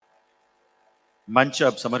मंच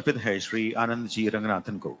अब समर्पित है श्री आनंद जी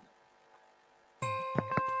रंगनाथन को।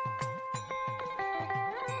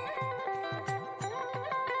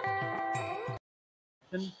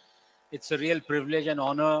 It's a real privilege and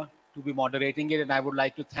honor to be moderating it, and I would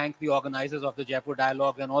like to thank the organizers of the Jaipur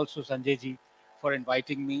Dialogue and also Sanjay ji for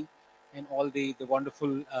inviting me and all the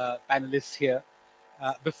wonderful panelists here.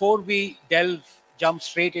 Before we jump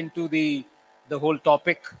straight into the whole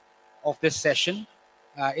topic of this session,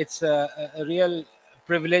 it's a real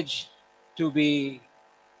privilege to be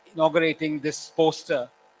inaugurating this poster,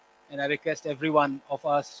 and I request every one of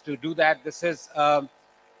us to do that. This is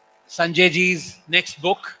Sanjay ji's next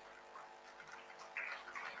book,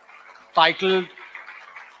 titled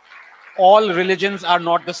All Religions Are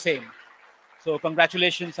Not the Same. So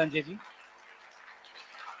congratulations, Sanjay ji.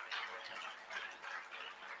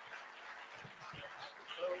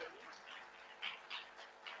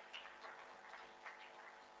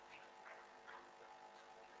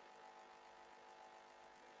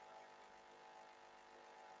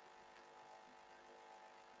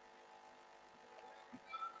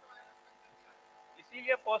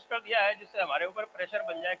 इसीलिए poster दिया है जिससे हमारे ऊपर pressure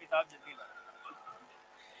बन जाए किताब जल्दी लाओ।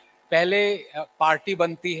 पहले पार्टी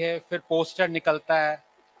बनती है, फिर पोस्टर निकलता है,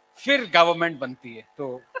 फिर गवर्नमेंट बनती है,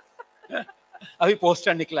 तो अभी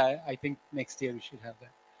पोस्टर निकला है। I think next year we should have that.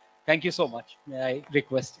 Thank you so much. May I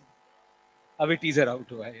request, अभी टीजर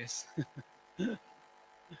आउट हुआ है। Yes.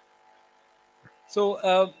 So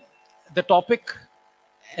the topic,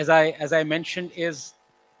 as I mentioned, is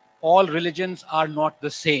all religions are not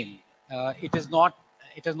the same.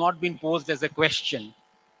 It has not been posed as a question.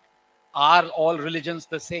 Are all religions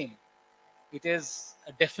the same? It is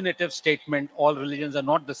a definitive statement. All religions are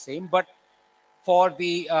not the same. But for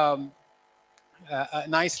the a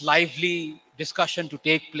nice, lively discussion to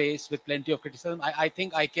take place with plenty of criticism, I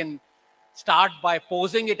think I can start by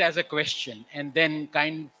posing it as a question and then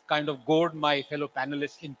kind of goad my fellow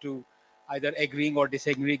panelists into either agreeing or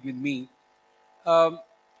disagreeing with me.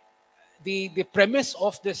 The premise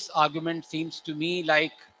of this argument seems to me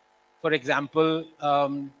like, for example,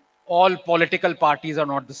 all political parties are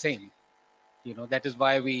not the same. That is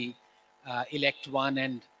why we elect one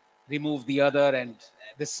and remove the other, and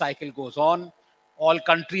this cycle goes on. All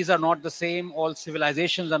countries are not the same. All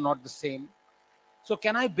civilizations are not the same. So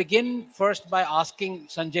can I begin first by asking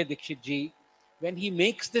Sanjay Dixit ji, when he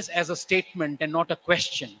makes this as a statement and not a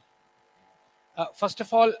question, first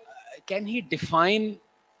of all, can he define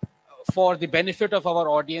for the benefit of our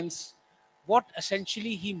audience what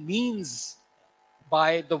essentially he means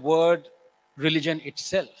by the word religion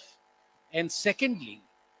itself? And secondly,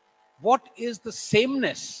 what is the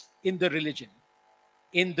sameness in the religion?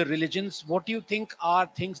 In the religions, what do you think are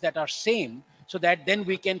things that are same, so that then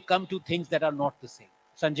we can come to things that are not the same?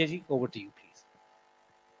 Sanjay ji, over to you, please.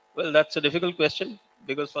 Well, that's a difficult question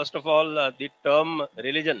because first of all, the term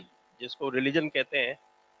religion, जिसको religion कहते हैं,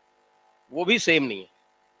 वो भी same नहीं है।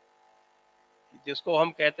 जिसको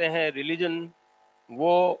हम कहते हैं religion,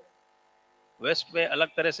 वो वेस्ट में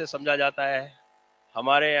अलग तरह से समझा जाता है।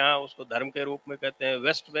 हमारे यहाँ उसको धर्म के रूप में कहते हैं,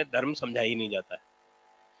 वेस्ट में धर्म समझा ही नहीं जाता है।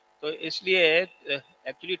 तो इसलिए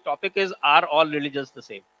actually topic is are all religions the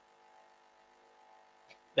same,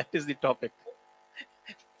 that is the topic.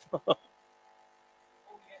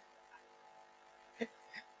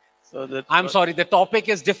 So I'm sorry, the topic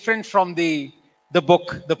is different from the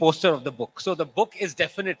book, the poster of the book. So the book is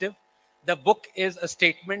definitive. The book is a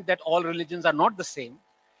statement that all religions are not the same.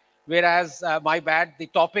 Whereas, my bad, the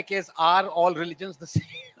topic is, are all religions the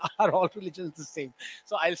same? Are all religions the same?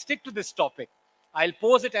 So I'll stick to this topic. I'll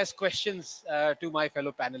pose it as questions to my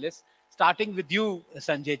fellow panelists, starting with you,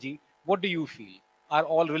 Sanjay ji. What do you feel? Are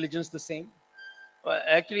all religions the same?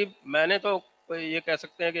 Actually, मैंने तो ये कह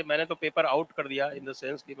सकते हैं कि मैंने तो paper out कर दिया, इन द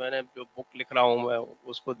सेंस कि मैंने जो बुक लिख रहा हूँ मैं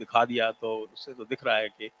उसको दिखा दिया, तो उससे तो दिख रहा है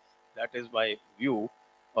कि दैट इज़ माय व्यू।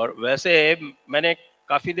 और वैसे मैंने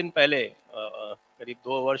काफ़ी दिन पहले, करीब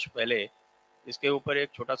 2 वर्ष पहले, इसके ऊपर एक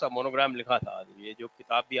छोटा सा मोनोग्राम लिखा था। ये जो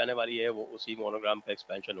किताब भी आने वाली है वो उसी मोनोग्राम का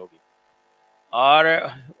एक्सपेंशन होगी।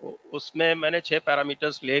 और उसमें मैंने 6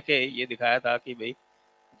 पैरामीटर्स लेके ये दिखाया था कि भाई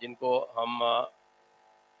जिनको हम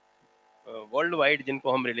वर्ल्ड वाइड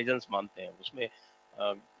जिनको हम रिलीजन्स मानते हैं, उसमें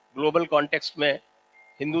ग्लोबल कॉन्टेक्स्ट में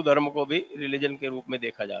हिंदू धर्म को भी रिलीजन के रूप में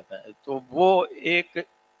देखा जाता है। तो वो एक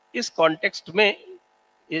इस कॉन्टेक्स्ट में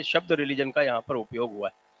ये शब्द रिलीजन का यहाँ पर उपयोग हुआ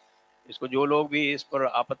है। इसको जो लोग भी इस पर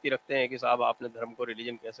आपत्ति रखते हैं कि साहब आपने धर्म को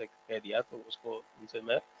रिलीजन कैसे कह दिया, तो उसको उनसे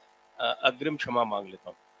मैं अग्रिम क्षमा मांग लेता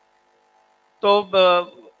हूँ। तो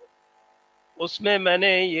उसमें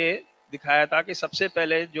मैंने ये दिखाया था कि सबसे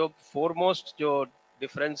पहले जो फोरमोस्ट जो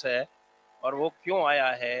डिफरेंस है और वो क्यों आया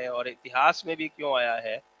है और इतिहास में भी क्यों आया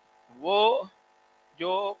है, वो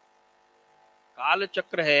जो काल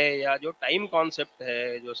चक्र है या जो टाइम कॉन्सेप्ट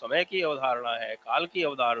है, जो समय की अवधारणा है, काल की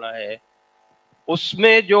अवधारणा है,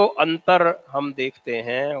 उसमें जो अंतर हम देखते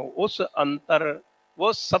हैं, उस अंतर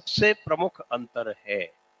वो सबसे प्रमुख अंतर है।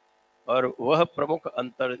 और वह प्रमुख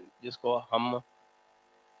अंतर जिसको हम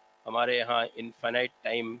हमारे यहाँ इनफाइनाइट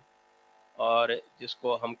टाइम और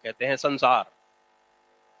जिसको हम कहते हैं संसार,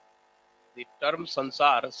 द टर्म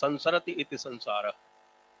संसार, संसरति इति संसार,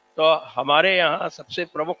 तो हमारे यहाँ सबसे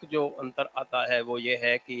प्रमुख जो अंतर आता है वो ये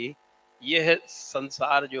है कि यह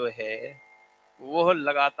संसार जो है वह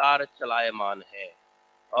लगातार चलायमान है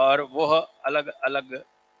और वह अलग अलग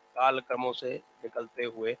काल क्रमों से निकलते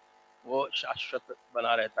हुए वो शाश्वत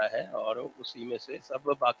बना रहता है और उसी में से सब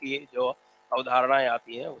बाकी जो अवधारणाएं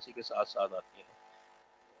आती हैं उसी के साथ साथ आती हैं।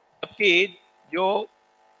 जबकि जो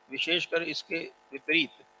विशेषकर इसके विपरीत,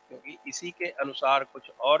 क्योंकि इसी के अनुसार कुछ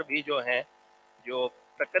और भी जो हैं, जो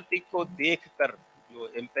प्रकृति को देखकर, जो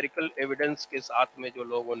एम्पिरिकल एविडेंस के साथ में जो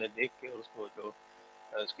लोगों ने देख के उसको जो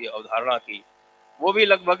उसकी अवधारणा की, वो भी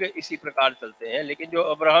लगभग इसी प्रकार चलते हैं। लेकिन जो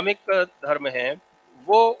अब्राहमिक धर्म है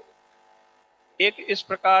वो एक इस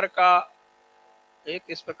प्रकार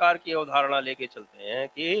की अवधारणा लेके चलते हैं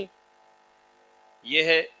कि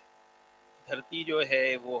यह धरती जो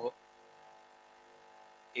है वो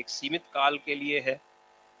एक सीमित काल के लिए है,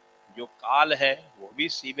 जो काल है वो भी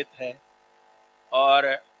सीमित है और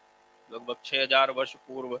लगभग 6000 वर्ष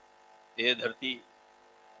पूर्व ये धरती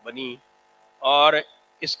बनी और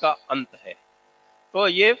इसका अंत है। तो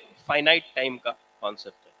ये फाइनाइट टाइम का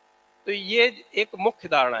कॉन्सेप्ट है। तो ये एक मुख्य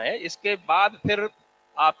धारणा है। इसके बाद फिर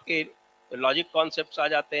आपके लॉजिक कॉन्सेप्ट्स आ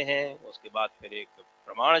जाते हैं, उसके बाद फिर एक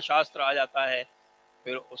प्रमाण शास्त्र आ जाता है,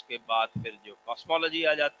 फिर उसके बाद फिर जो कॉस्मोलॉजी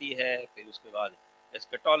आ जाती है, फिर उसके बाद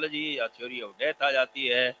एस्केटोलॉजी या थ्योरी ऑफ डेथ आ जाती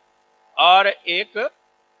है और एक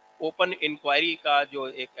ओपन इंक्वायरी का जो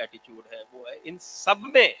एक एटीट्यूड है वो है। इन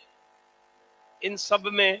सब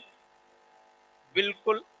में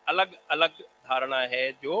बिल्कुल अलग अलग धारणा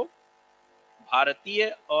है जो भारतीय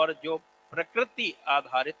और जो प्रकृति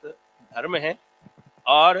आधारित धर्म है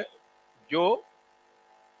और जो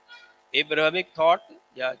एब्राहमिक थॉट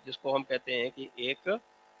या जिसको हम कहते हैं कि एक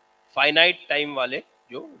फाइनाइट टाइम वाले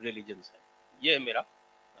जो रिलीजन्स हैं। ये मेरा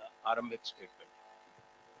आरंभिक statement.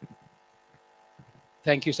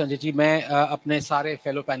 Thank you Sanjay ji. मैं अपने सारे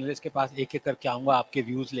फेलो पैनलिस्ट के पास एक एक करके आऊंगा आपके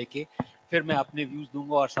व्यूज लेके, फिर मैं अपने व्यूज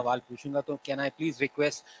दूंगा और सवाल पूछूंगा। तो can I please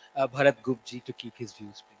request Bharat गुप्त जी to keep his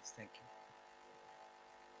views please. Thank you.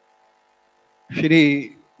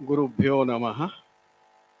 Shri गुरुभ्यो नमः।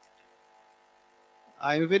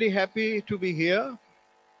 I am very happy to be here.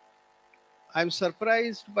 I am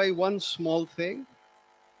surprised by one small thing,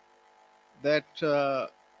 that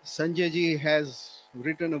Sanjay ji has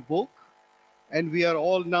written a book and we are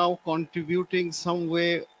all now contributing some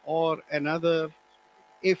way or another,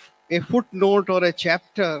 if a footnote or a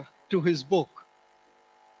chapter to his book.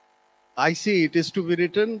 I see it is to be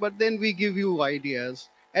written, but then we give you ideas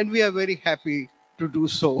and we are very happy to do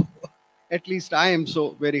so. At least I am so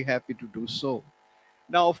very happy to do so.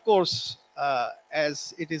 Now, of course,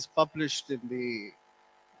 as it is published in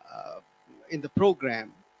the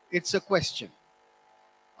program, it's a question: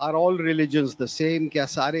 are all religions the same? क्या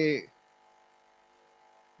सारे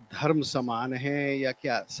धर्म समान हैं या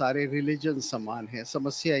क्या सारे religion समान हैं?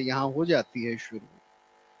 समस्या यहाँ हो जाती है शुरू,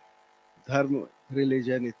 धर्म,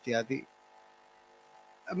 रिलीजन इत्यादि।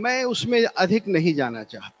 मैं उसमें अधिक नहीं जाना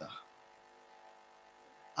चाहता।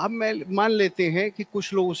 अब मैं मान लेते हैं कि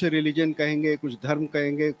कुछ लोग उसे रिलीजन कहेंगे, कुछ धर्म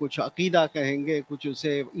कहेंगे, कुछ अकीदा कहेंगे, कुछ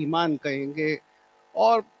उसे ईमान कहेंगे,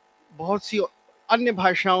 और बहुत सी अन्य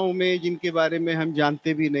भाषाओं में जिनके बारे में हम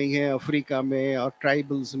जानते भी नहीं हैं, अफ्रीका में और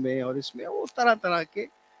ट्राइबल्स में और इसमें वो तरह तरह के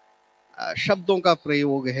शब्दों का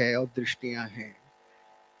प्रयोग है और दृष्टियां हैं।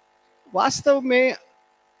 वास्तव में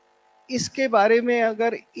इसके बारे में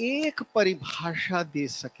अगर एक परिभाषा दे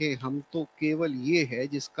सके हम, तो केवल ये है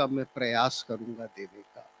जिसका मैं प्रयास करूंगा देने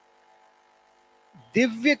का।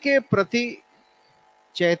 दिव्य के प्रति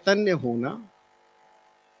चैतन्य होना,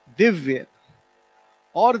 दिव्य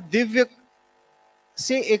और दिव्य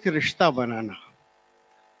से एक रिश्ता बनाना।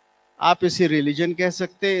 आप इसे रिलीजन कह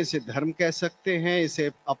सकते हैं, इसे धर्म कह सकते हैं,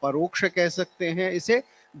 इसे अपरोक्ष कह सकते हैं, इसे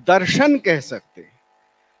दर्शन कह सकते हैं।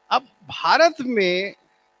 अब भारत में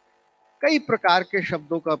कई प्रकार के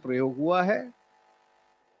शब्दों का प्रयोग हुआ है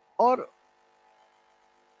और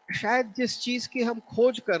शायद जिस चीज की हम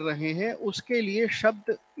खोज कर रहे हैं उसके लिए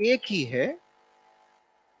शब्द एक ही है,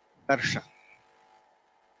 दर्शन।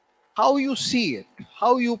 How you see it,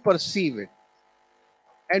 how you perceive it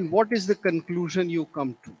and what is the conclusion you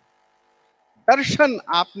come to. दर्शन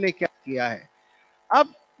आपने क्या किया है?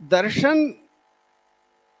 अब दर्शन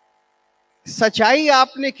सच्चाई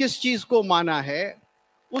आपने किस चीज को माना है,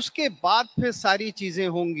 उसके बाद फिर सारी चीजें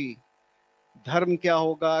होंगी। धर्म क्या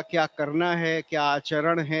होगा, क्या करना है, क्या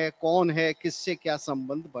आचरण है, कौन है, किससे क्या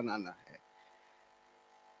संबंध बनाना है।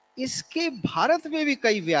 इसके भारत में भी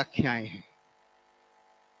कई व्याख्याएं हैं।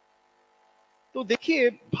 तो देखिए,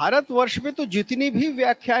 भारतवर्ष में तो जितनी भी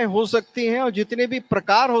व्याख्याएं हो सकती हैं और जितने भी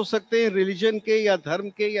प्रकार हो सकते हैं रिलीजन के या धर्म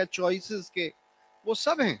के या चॉइसेस के, वो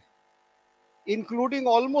सब हैं, इंक्लूडिंग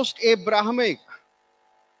ऑलमोस्ट एब्राहमिक।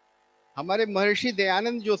 हमारे महर्षि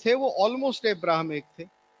दयानंद जो थे वो ऑलमोस्ट एब्राहमिक थे।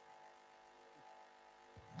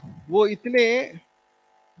 वो इतने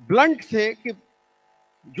ब्लंट थे कि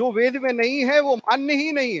जो वेद में नहीं है वो मान्य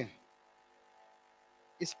ही नहीं है।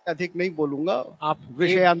 इससे अधिक नहीं बोलूंगा, आप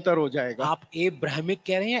विषयांतर हो जाएगा। आप एब्राहमिक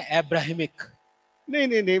कह रहे हैं, एब्राहमिक?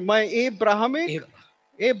 नहीं, मैं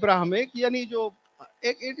एब्राहमिक यानी जो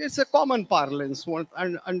it is a common parlance, one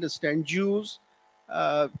understand, Jews,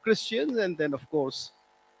 Christians, and then of course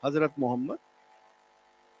Hazrat Muhammad.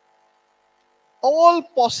 All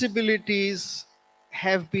possibilities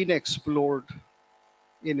have been explored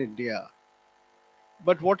in India.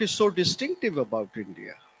 But what is so distinctive about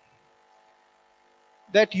India?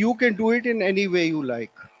 That you can do it in any way you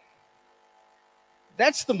like.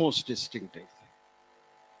 That's the most distinctive.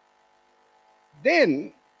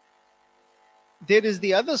 Then there is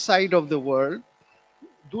the other side of the world,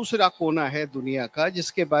 दूसरा कोना है दुनिया का,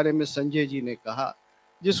 जिसके बारे में संजय जी ने कहा,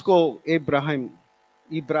 जिसको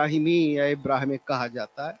इब्राहिमी या इब्राहिमिक कहा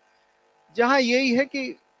जाता है, जहां यही है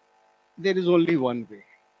कि there is only one way.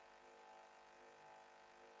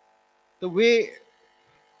 The way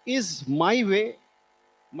is my way,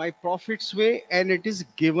 my prophet's way, and it is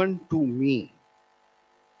given to me.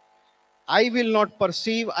 I will not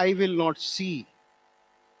perceive, I will not see.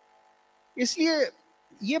 इसलिए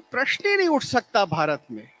ये प्रश्न ही नहीं उठ सकता भारत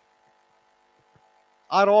में,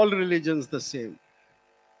 are all religions the same?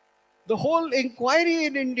 The whole inquiry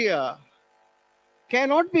in India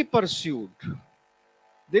cannot be pursued.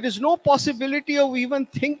 There is no possibility of even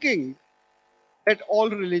thinking that all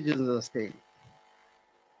religions are the same.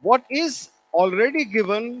 What is already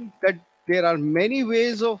given, that there are many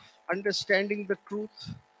ways of understanding the truth,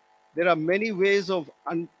 there are many ways of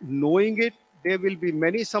knowing it. There will be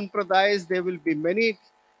many sampradayas, there will be many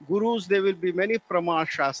gurus, there will be many prama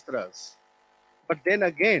shastras. But then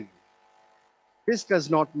again, this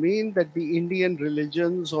does not mean that the Indian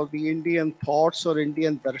religions or the Indian thoughts or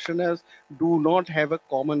Indian darshanas do not have a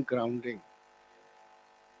common grounding.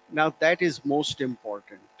 Now that is most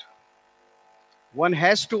important. One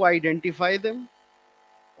has to identify them,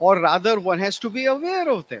 or rather one has to be aware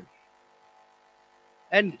of them.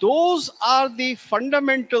 And those are the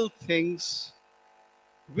fundamental things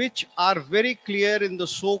which are very clear in the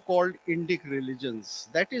so-called Indic religions.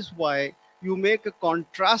 That is why you make a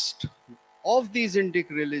contrast of these Indic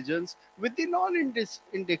religions with the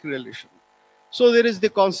non-Indic religion. So there is the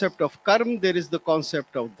concept of karma, there is the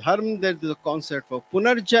concept of dharma, there is the concept of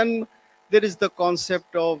punarjanma, there is the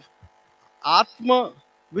concept of atma,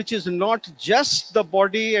 which is not just the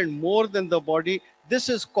body and more than the body. This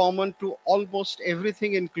is common to almost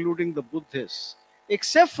everything, including the Buddhists,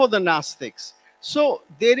 except for the Gnostics. So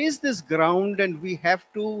there is this ground, and we have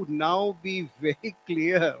to now be very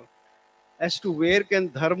clear as to where can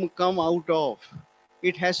dharma come out of.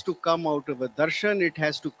 It has to come out of a darshan, it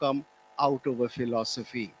has to come out of a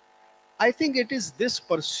philosophy. I think it is this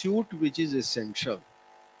pursuit which is essential.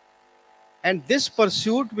 And this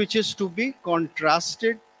pursuit which is to be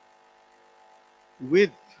contrasted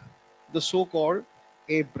with the so-called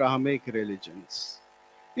Abrahamic religions.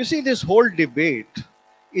 You see, this whole debate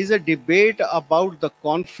is a debate about the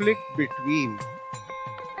conflict between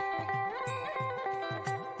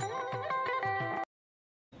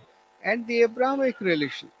and the Abrahamic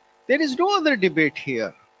religion. There is no other debate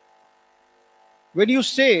here. When you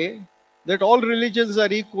say that all religions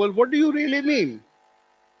are equal, what do you really mean?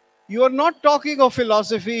 You are not talking of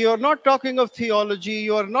philosophy, you are not talking of theology,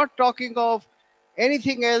 you are not talking of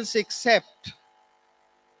anything else except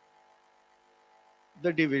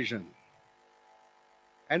the division.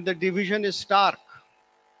 And the division is stark.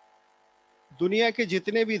 दुनिया के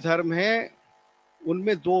जितने भी धर्म हैं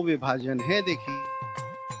उनमें दो विभाजन है. देखिए,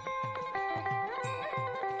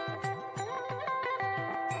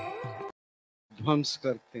 ध्वंस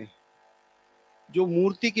करते हैं. जो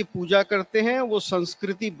मूर्ति की पूजा करते हैं वो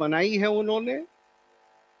संस्कृति बनाई है उन्होंने.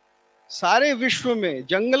 सारे विश्व में,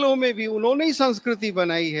 जंगलों में भी उन्होंने ही संस्कृति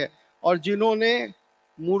बनाई है. और जिन्होंने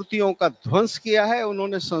मूर्तियों का ध्वंस किया है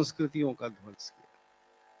उन्होंने संस्कृतियों का ध्वंस किया.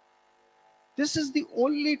 This is the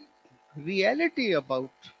only reality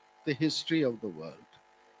about the history of the world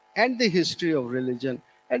and the history of religion.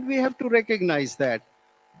 and we have to recognize that.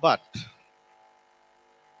 But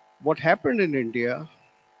what happened in India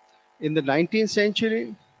in the 19th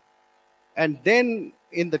century and then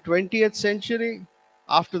in the 20th century,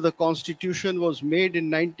 after the constitution was made in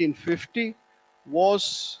 1950,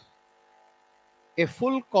 was a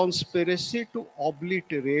full conspiracy to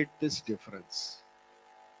obliterate this difference.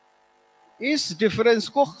 इस difference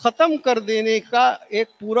को खत्म कर देने का एक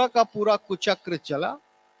पूरा का पूरा कुचक्र चला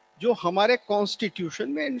जो हमारे कॉन्स्टिट्यूशन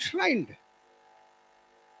में इंश्राइंड है.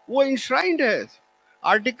 वो इंश्राइंड है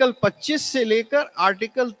आर्टिकल 25 से लेकर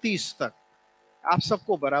आर्टिकल 30 तक. आप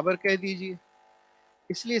सबको बराबर कह दीजिए,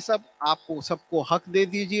 इसलिए सब आपको सबको हक दे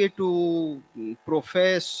दीजिए to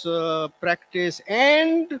profess, practice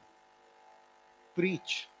and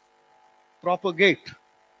preach, propagate,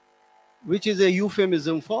 which is a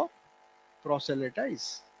euphemism for proselytize.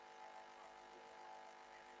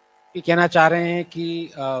 ये कहना चाह रहे हैं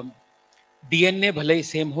कि डीएनए भले ही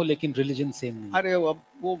सेम हो लेकिन रिलीजन सेम नहीं. अरे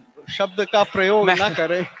वो शब्द का प्रयोग ना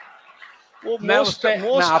करें, वो मोस्ट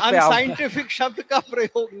अनसाइंटिफिक शब्द का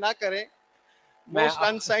प्रयोग ना करें, मोस्ट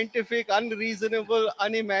अनसाइंटिफिक, अनरीजनेबल,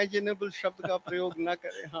 अनइमेजिनेबल शब्द का प्रयोग ना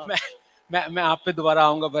करें. हाँ, मैं आप पे दोबारा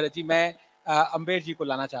आऊंगा भरत जी. मैं अंबेर जी को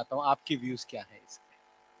लाना चाहता हूँ, आपकी व्यूज क्या है इसमें?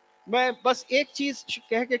 मैं बस एक चीज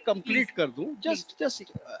कह के कंप्लीट कर दूं. Just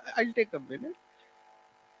I will take a minute.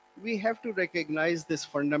 We have to recognise this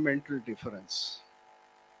fundamental difference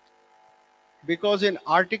because in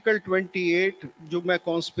article 28 जो मैं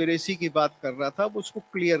कॉन्स्पिरेसी की बात कर रहा था उसको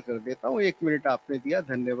क्लियर कर देता हूँ. 1 मिनट आपने दिया,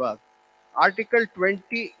 धन्यवाद. Article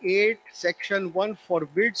 28 section 1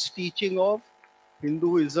 forbids teaching of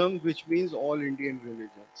Hinduism which means all Indian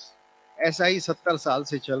religions. ऐसा ही 70 साल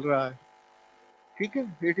से चल रहा है. ठीक है,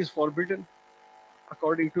 it is forbidden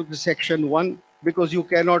according to the section 1 because you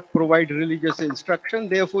cannot provide religious instruction,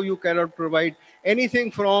 therefore you cannot provide anything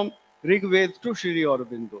from Rig Ved to Shri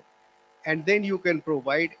Aurobindo, and then you can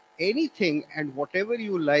provide anything and whatever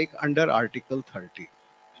you like under article 30.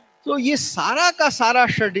 So ये सारा का सारा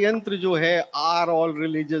षड्यंत्र जो है, are all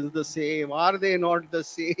religions the same, are they not the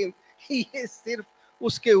same, ये सिर्फ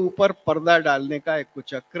उसके ऊपर पर्दा डालने का एक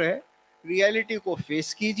कुचक्र है. रियलिटी को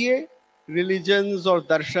फेस कीजिए. रिलीजन्स और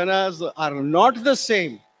दर्शनास are not the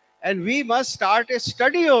same and we must start a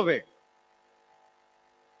study of it.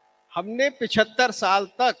 हमने 75 साल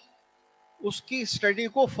तक उसकी स्टडी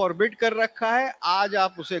को फॉरबिड कर रखा है. आज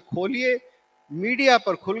आप उसे खोलिए, मीडिया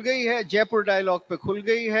पर खुल गई है, जयपुर डायलॉग पे खुल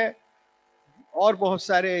गई है और बहुत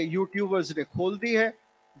सारे यूट्यूबर्स ने खोल दी है.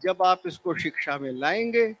 जब आप इसको शिक्षा में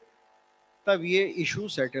लाएंगे तब ये इशू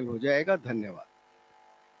सेटल हो जाएगा. धन्यवाद.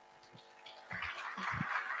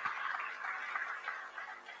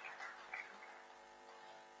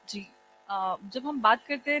 जी, जब हम बात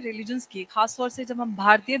करते हैं रिलीजन्स की, खास तौर से जब हम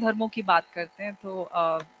भारतीय धर्मों की बात करते हैं, तो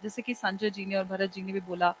जैसे कि संजय जी ने और भरत जी ने भी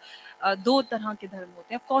बोला, 2 तरह के धर्म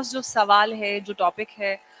होते हैं. ऑफ कोर्स जो सवाल है, जो टॉपिक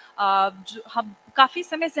है, जो हम काफ़ी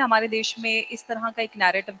समय से हमारे देश में इस तरह का एक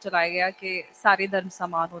नैरेटिव चलाया गया कि सारे धर्म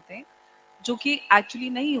समान होते हैं, जो कि एक्चुअली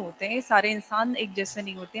नहीं होते हैं. सारे इंसान एक जैसे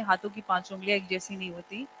नहीं होते, हाथों की 5 उंगलियां एक जैसी नहीं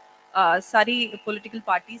होती, सारी पॉलिटिकल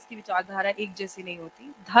पार्टीज की विचारधारा एक जैसी नहीं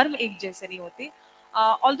होती, धर्म एक जैसे नहीं होते.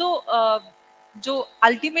 ऑल्दो जो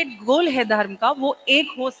अल्टीमेट गोल है धर्म का वो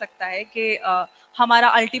एक हो सकता है कि हमारा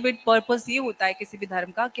अल्टीमेट पर्पस ये होता है किसी भी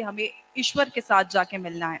धर्म का कि हमें ईश्वर के साथ जाके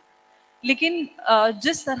मिलना है. लेकिन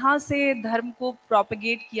जिस तरह से धर्म को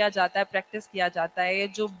प्रोपेगेट किया जाता है, प्रैक्टिस किया जाता है,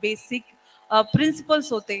 जो बेसिक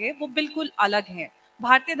प्रिंसिपल्स होते हैं वो बिल्कुल अलग हैं.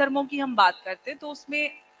 भारतीय धर्मों की हम बात करते हैं तो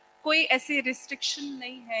उसमें कोई ऐसी रिस्ट्रिक्शन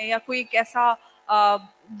नहीं है या कोई एक ऐसा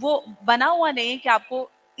वो बना हुआ नहीं है कि आपको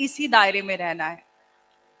इसी दायरे में रहना है.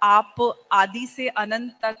 आप आदि से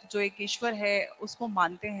अनंत तक जो एक ईश्वर है उसको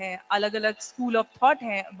मानते हैं. अलग अलग स्कूल ऑफ थॉट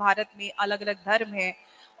हैं भारत में, अलग अलग धर्म हैं,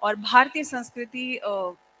 और भारतीय संस्कृति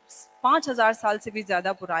 5000 साल से भी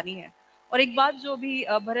ज़्यादा पुरानी है. और एक बात जो भी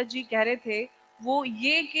भरत जी कह रहे थे वो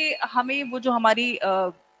ये कि हमें वो जो हमारी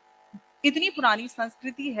इतनी पुरानी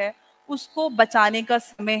संस्कृति है उसको बचाने का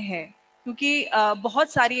समय है, क्योंकि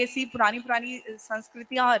बहुत सारी ऐसी पुरानी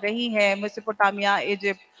संस्कृतियां रही हैं, मेसोपोटामिया,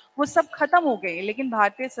 इजिप्ट, वो सब खत्म हो गई. लेकिन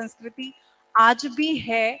भारतीय संस्कृति आज भी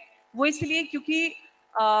है. वो इसलिए क्योंकि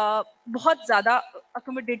बहुत ज़्यादा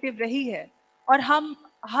अकोमोडेटिव रही है और हम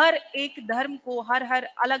हर एक धर्म को, हर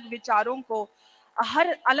अलग विचारों को,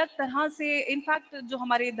 हर अलग तरह से, इनफैक्ट जो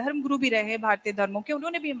हमारे धर्म गुरु भी रहे भारतीय धर्मों के,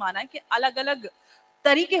 उन्होंने भी माना कि अलग अलग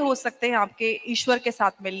तरीके हो सकते हैं आपके ईश्वर के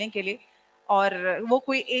साथ मिलने के लिए, और वो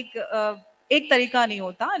कोई एक तरीका नहीं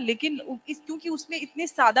होता. लेकिन क्योंकि उसमें इतने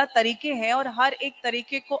सादा तरीके हैं और हर एक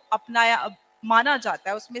तरीके को अपनाया माना जाता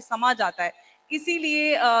है, उसमें समा जाता है,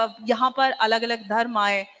 इसीलिए यहाँ पर अलग अलग धर्म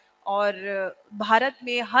आए और भारत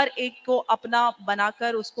में हर एक को अपना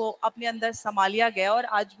बनाकर उसको अपने अंदर समा लिया गया और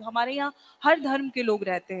आज हमारे यहाँ हर धर्म के लोग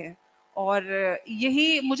रहते हैं। और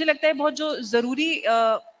यही मुझे लगता है बहुत जो ज़रूरी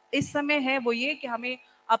इस समय है वो ये कि हमें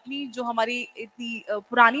अपनी जो हमारी इतनी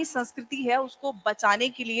पुरानी संस्कृति है उसको बचाने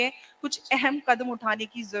के लिए कुछ अहम कदम उठाने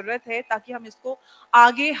की ज़रूरत है ताकि हम इसको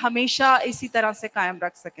आगे हमेशा इसी तरह से कायम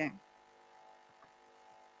रख सकें।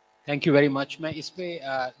 Thank you very much. मैं इस पे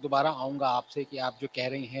दोबारा आऊँगा आपसे कि आप जो कह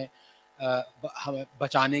रही हैं हमें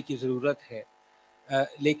बचाने की ज़रूरत है,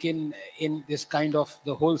 लेकिन in this kind of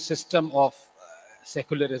the whole system of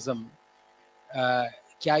secularism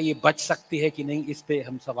क्या ये बच सकती है कि नहीं, इस पे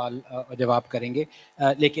हम सवाल जवाब करेंगे।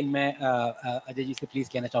 लेकिन मैं अजय जी से प्लीज़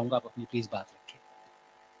कहना चाहूँगा आप अपनी प्लीज़ बात रखें।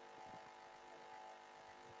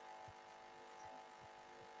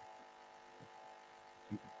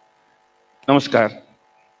 नमस्कार।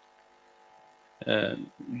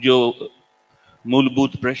 जो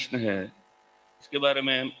मूलभूत प्रश्न है इसके बारे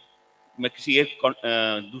में मैं किसी एक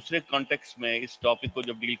दूसरे कॉन्टेक्स्ट में इस टॉपिक को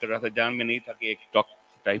जब डील कर रहा था, जान में नहीं था कि एक टॉक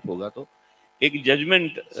टाइप होगा, तो एक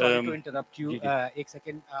judgement. Sorry to interrupt you, एक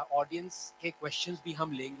सेकंड। ऑडियंस के क्वेश्चंस भी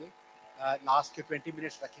हम लेंगे, लास्ट के 20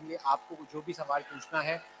 मिनट्स रखेंगे। आपको जो भी सवाल पूछना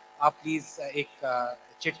है आप प्लीज एक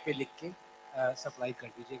चिट पे लिख के सप्लाई कर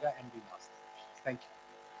दीजिएगा and B last. Thank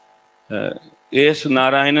you. S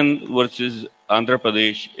Narayanan versus Andhra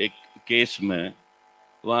Pradesh एक केस में,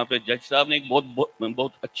 वहाँ पे जज साहब ने एक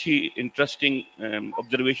बहुत अच्छी इंटरेस्टिंग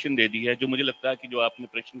ऑब्जर्वेशन दे दी है, जो मुझे लगता है कि जो आपने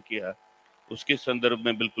प्रश्न किया उसके संदर्भ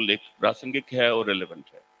में बिल्कुल एक प्रासंगिक है और रेलेवेंट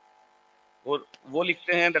है। और वो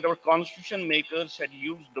लिखते हैं that our constitution makers had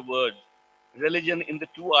used the word religion in the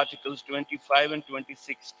two articles 25 and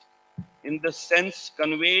 26 in the sense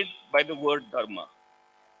conveyed by the word dharma.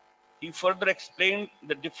 He further explained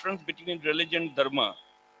the difference between religion and dharma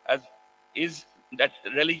as is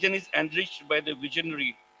that religion is enriched by the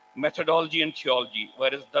visionary methodology and theology,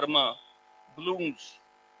 whereas dharma blooms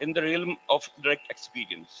in the realm of direct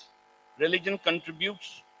experience. Religion contributes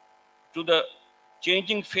to the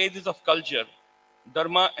changing phases of culture.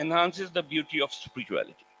 Dharma enhances the beauty of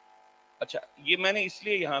spirituality. अच्छा, ये मैंने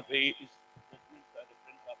इसलिए यहाँ पे इस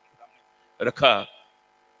reference आपके सामने रखा।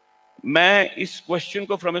 मैं इस क्वेश्चन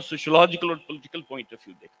को फ्रॉम ए सोशियोलॉजिकल और पॉलिटिकल पॉइंट ऑफ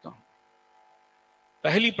व्यू देखता हूँ।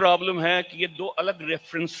 पहली प्रॉब्लम है कि ये दो अलग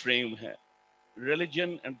रेफरेंस फ्रेम है,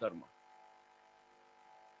 रिलीजन एंड धर्म।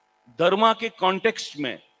 धर्म के कॉन्टेक्स्ट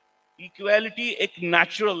में इक्वालिटी एक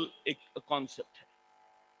नेचुरल एक कॉन्सेप्ट है,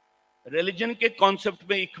 रिलीजन के कॉन्सेप्ट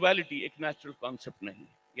में इक्वालिटी एक नेचुरल कॉन्सेप्ट नहीं,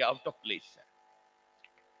 ये आउट ऑफ प्लेस है।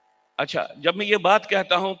 अच्छा, जब मैं ये बात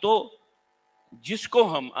कहता हूं तो जिसको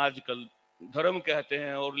हम आजकल धर्म कहते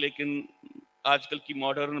हैं और लेकिन आजकल की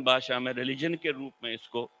मॉडर्न भाषा में रिलीजन के रूप में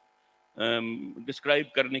इसको डिस्क्राइब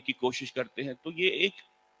करने की कोशिश करते हैं, तो ये एक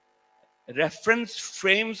रेफरेंस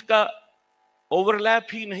फ्रेम्स का ओवरलैप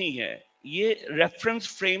ही नहीं है, ये रेफरेंस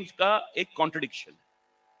फ्रेम्स का एक कॉन्ट्रडिक्शन है।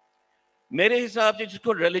 मेरे हिसाब से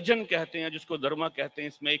जिसको रिलीजन कहते हैं, जिसको धर्म कहते हैं,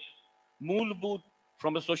 इसमें एक मूलभूत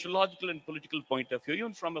from a sociological and political point of view,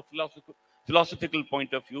 even from a philosophical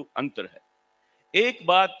point of view अंतर है। एक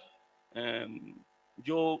बात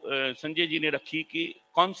जो संजय जी ने रखी कि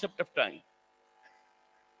concept of time,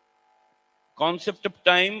 concept of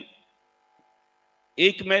time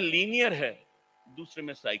एक में लीनियर है, दूसरे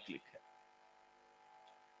में साइक्लिक है,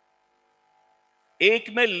 एक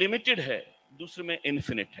में लिमिटेड है, दूसरे में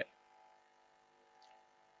इन्फिनिट है।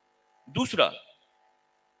 दूसरा,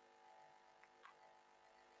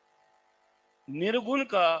 निर्गुण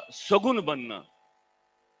का सगुण बनना,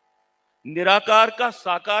 निराकार का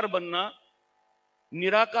साकार बनना,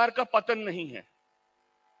 निराकार का पतन नहीं है।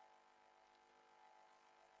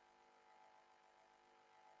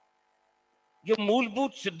 ये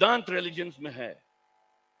मूलभूत सिद्धांत रिलीजन्स में है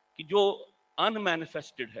कि जो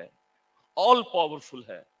अनमैनिफेस्टेड है, ऑल पावरफुल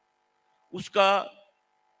है, उसका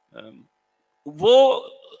वो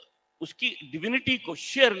उसकी डिविनिटी को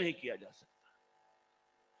शेयर नहीं किया जा सकता।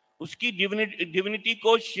 उसकी डिविनिटी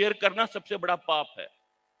को शेयर करना सबसे बड़ा पाप है।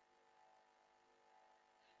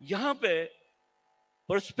 यहां पे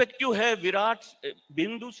पर्सपेक्टिव है विराट,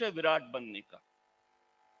 बिंदु से विराट बनने का,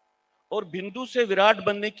 और बिंदु से विराट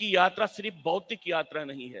बनने की यात्रा सिर्फ भौतिक यात्रा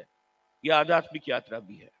नहीं है, यह आध्यात्मिक यात्रा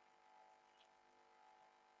भी है।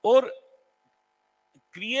 और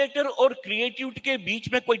क्रिएटर और क्रिएटिविटी के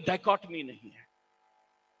बीच में कोई डायकॉटमी नहीं है,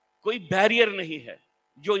 कोई बैरियर नहीं है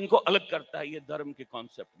जो इनको अलग करता है। ये धर्म के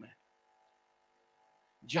कॉन्सेप्ट में,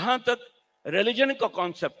 जहां तक रिलीजन का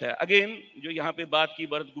कॉन्सेप्ट है, अगेन जो यहाँ पे बात की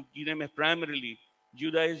भरत गुप्त जी ने, मैं प्राइमरीली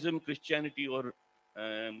जुडाइज्म, क्रिश्चियनिटी और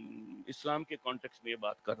इस्लाम के कॉन्टेक्स्ट में ये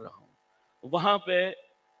बात कर रहा हूं। वहां पे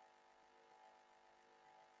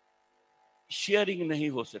शेयरिंग नहीं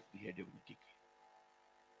हो सकती है डिविनिटी की।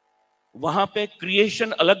 वहां पे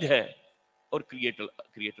क्रिएशन अलग है और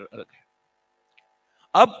क्रिएटर अलग है।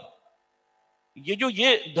 अब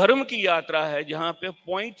ये धर्म की यात्रा है, जहां पे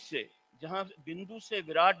पॉइंट से, जहां बिंदु से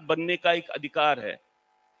विराट बनने का एक अधिकार है,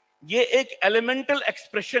 ये एक एलिमेंटल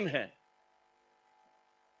एक्सप्रेशन है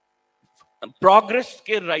प्रोग्रेस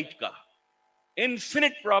के राइट का,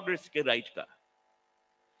 इन्फिनिट प्रोग्रेस के राइट का।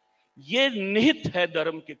 ये निहित है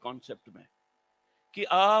धर्म के कॉन्सेप्ट में कि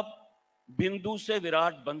आप बिंदु से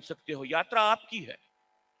विराट बन सकते हो, यात्रा आपकी है,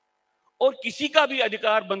 और किसी का भी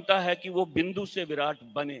अधिकार बनता है कि वो बिंदु से विराट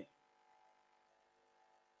बने।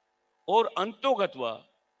 और अंतोगत्वा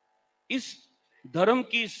इस धर्म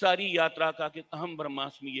की सारी यात्रा का कि अहम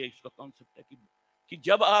ब्रह्मास्मि, ये इसका कॉन्सेप्ट है कि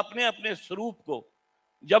जब आपने अपने स्वरूप को,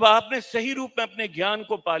 जब आपने सही रूप में अपने ज्ञान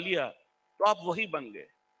को पा लिया, तो आप वही बन गए।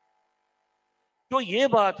 तो ये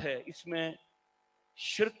बात है, इसमें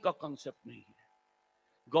शिर्क का कॉन्सेप्ट नहीं है,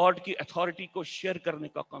 गॉड की अथॉरिटी को शेयर करने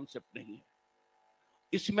का कॉन्सेप्ट नहीं है,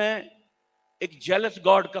 इसमें एक जेलस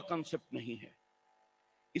गॉड का कॉन्सेप्ट नहीं है।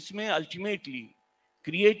 इसमें अल्टीमेटली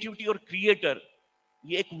क्रिएटिविटी और क्रिएटर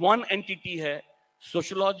ये एक वन एंटिटी है।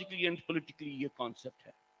 सोशोलॉजिकली एंड पॉलिटिकली ये कॉन्सेप्ट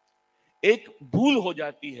है। एक भूल हो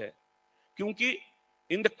जाती है क्योंकि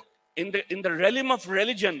in the रेलिम of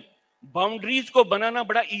religion boundaries को बनाना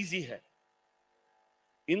बड़ा इजी है,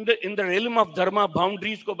 in the रेलिम of Dharma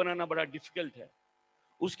boundaries को बनाना बड़ा डिफिकल्ट है।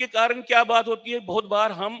 उसके कारण क्या बात होती है, बहुत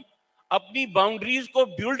बार हम अपनी बाउंड्रीज को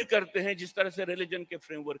बिल्ड करते हैं जिस तरह से रिलीजन के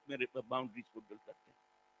फ्रेमवर्क में बाउंड्रीज को बिल्ड करते हैं,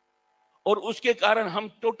 और उसके कारण हम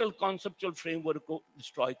टोटल कॉन्सेप्चुअल फ्रेमवर्क को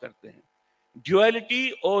डिस्ट्रॉय करते हैं। ड्युअलिटी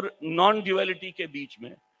और नॉन ड्युअलिटी के बीच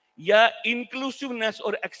में, या इंक्लूसिवनेस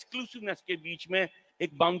और एक्सक्लूसिवनेस के बीच में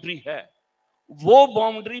एक बाउंड्री है। वो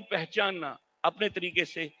बाउंड्री पहचानना अपने तरीके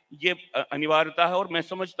से ये अनिवार्यता है। और मैं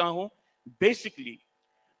समझता हूं बेसिकली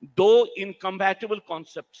दो इनकम्पैटिबल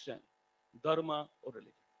कॉन्सेप्ट्स हैं, धर्म और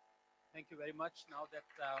religion. Thank you very much. Now that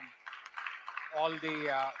all the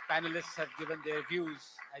panelists have given their views,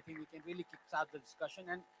 I think we can really kickstart the discussion.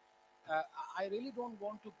 And I really don't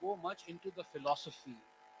want to go much into the philosophy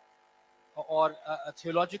or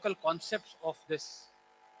theological concepts of this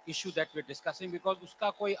issue that we're discussing, because उसका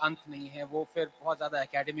कोई अंत नहीं है। वो फिर बहुत ज़्यादा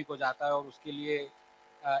academic हो जाता है और उसके लिए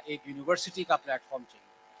एक यूनिवर्सिटी का प्लेटफॉर्म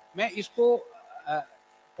चाहिए। मैं इसको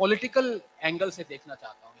पॉलिटिकल एंगल से देखना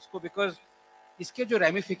चाहता हूँ इसको, बिकॉज इसके जो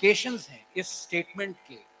रेमिफिकेशंस हैं इस स्टेटमेंट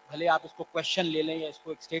के, भले आप इसको क्वेश्चन ले लें या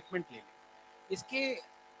इसको एक स्टेटमेंट ले लें, इसके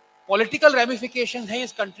पॉलिटिकल रेमिफिकेशंस हैं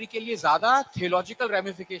इस कंट्री के लिए ज़्यादा, थियोलॉजिकल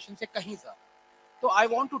रेमिफिकेशन से कहीं ज़्यादा। तो I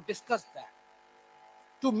want to discuss that.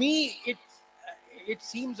 To me it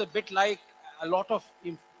seems a bit like a lot of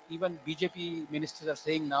even BJP ministers are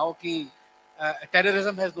saying now कि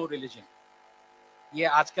terrorism has no religion। ये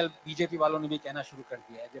आजकल बीजेपी वालों ने भी कहना शुरू कर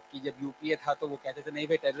दिया है, जबकि जब यूपीए था तो वो कहते थे नहीं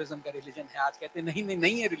भाई टेररिज्म का रिलीजन है, आज कहते हैं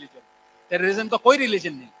नहीं है रिलीजन, टेररिज्म का कोई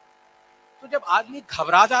रिलीजन नहीं। तो जब आदमी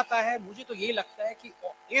घबरा जाता है, मुझे तो ये लगता है कि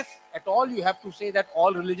if at all you have to say that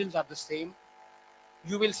all religions are the same,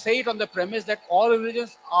 you will say it on the premise that all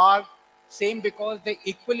religions are same because they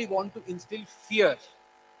equally want to instill fear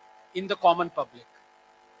in the common public,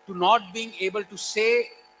 to not being able to say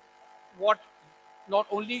what not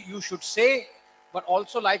only you should say, but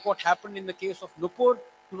also like what happened in the case of Nupur,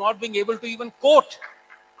 to not being able to even quote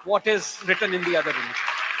what is written in the other religion.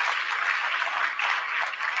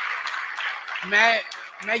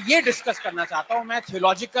 मैं ये discuss करना चाहता हूँ, मैं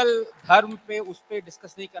theological धर्म पे उस पे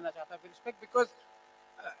डिस्कस नहीं करना चाहता with respect, because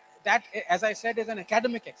that, as I said, is an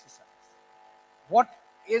academic exercise. What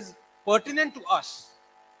is pertinent to us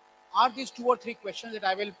are these 2 or 3 questions that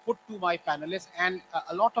I will put to my panelists, and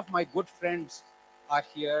a lot of my good friends are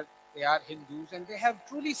here. They are Hindus and they have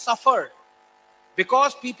truly suffered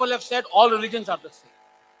because people have said all religions are the same,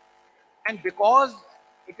 and because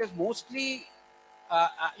it is mostly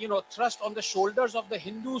thrust on the shoulders of the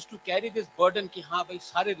Hindus to carry this burden कि हाँ भाई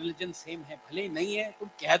सारे religion same है, भले नहीं है तुम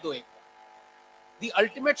कह दो एक बार। The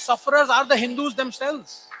ultimate sufferers are the Hindus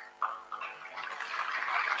themselves.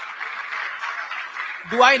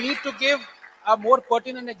 Do I need to give a more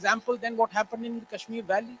pertinent example than what happened in the Kashmir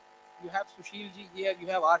Valley? You have Sushil ji here, you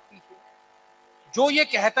have RP here. जो ये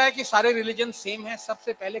कहता है कि सारे religion same है,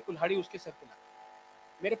 सबसे पहले कुल्हाड़ी उसके सर पे लगती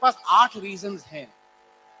है। मेरे पास 8 रीजंस हैं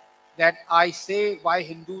that I say why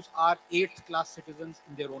Hindus are 8th class citizens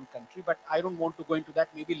in their own country, but I don't want to go into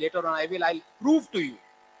that. Maybe later on I'll prove to you.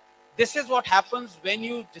 This is what happens when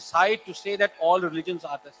you decide to say that all religions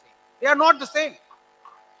are the same. They are not the same.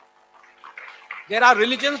 There are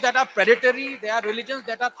religions that are predatory. There are religions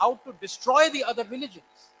that are out to destroy the other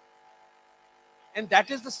religions. And that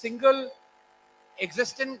is the single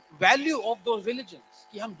existing value of those religions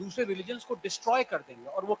कि हम दूसरे religions को destroy कर देंगे.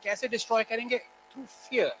 और वो कैसे destroy करेंगे?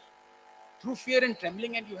 Through fear and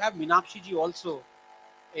trembling. And you have Meenakshi ji also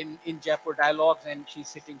in Jaipur Dialogues, and she's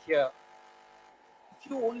sitting here. If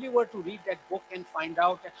you only were to read that book and find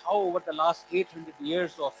out that how over the last 800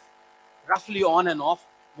 years of roughly on and off,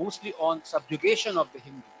 mostly on subjugation of the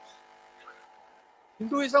Hindus,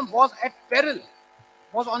 Hinduism was at peril,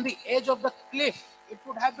 was on the edge of the cliff. It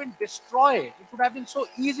would have been destroyed. It would have been so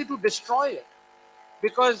easy to destroy it.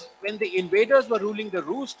 Because when the invaders were ruling the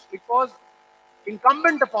roost, it was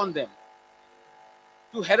incumbent upon them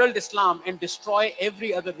to herald Islam and destroy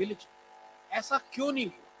every other religion. ऐसा क्यों नहीं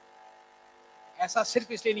हुआ? ऐसा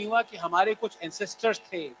सिर्फ इसलिए नहीं हुआ कि हमारे कुछ एंसेस्टर्स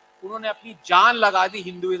थे, उन्होंने अपनी जान लगा दी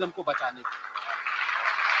हिंदुइज्म को बचाने के लिए.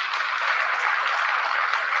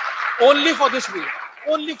 Only for this reason.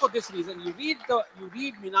 Only for this reason. You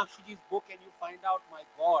read Meenakshi ji's book and you find out, my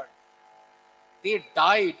God, they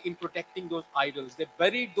died in protecting those idols. They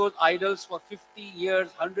buried those idols for 50 years,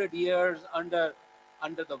 100 years under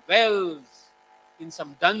the wells, in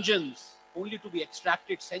some dungeons, only to be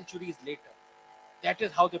extracted centuries later. That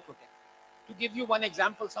is how they protect. To give you one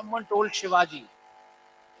example, someone told Shivaji,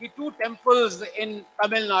 he 2 temples in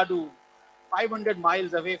Tamil Nadu, 500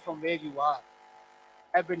 miles away from where you are,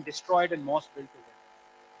 have been destroyed and mosques built over.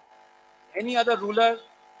 Any other ruler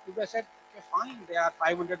would have said, okay, fine, they are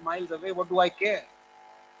 500 miles away, what do I care?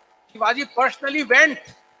 Shivaji personally went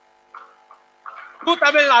to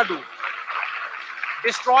Tamil Nadu,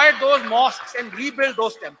 destroyed those mosques and rebuilt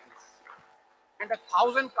those temples. And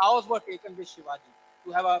 1,000 cows were taken with Shivaji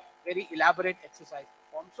to have a very elaborate exercise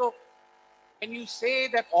performed. So, when you say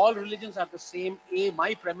that all religions are the same,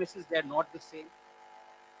 my premise is they are not the same.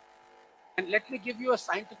 And let me give you a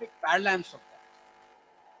scientific parlance of that.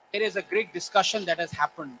 There is a great discussion that has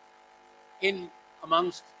happened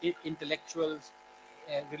amongst intellectuals,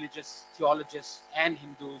 religious theologians and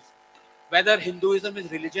Hindus, whether Hinduism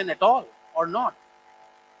is religion at all or not.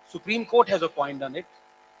 Supreme Court has opined on it.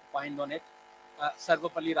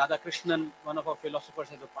 Sarvapalli Radhakrishnan, one of our philosophers,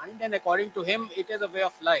 has opined, and according to him, it is a way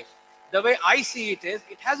of life. The way I see it is,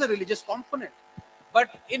 it has a religious component. But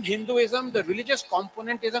in Hinduism, the religious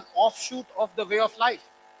component is an offshoot of the way of life.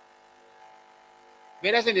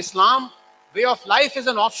 Whereas in Islam, way of life is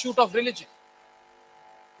an offshoot of religion.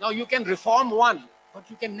 Now you can reform one, but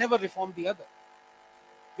you can never reform the other.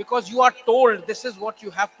 Because you are told this is what you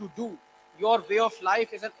have to do. Your way of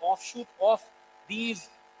life is an offshoot of these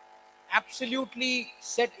absolutely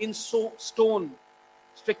set in stone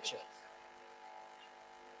strictures.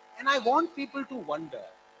 And I want people to wonder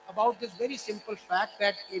about this very simple fact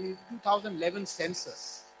that in 2011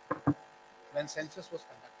 census, when census was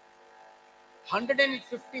conducted,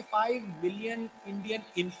 155 million Indian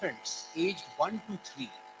infants aged 1 to 3.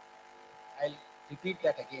 I'll repeat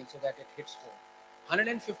that again so that it hits home.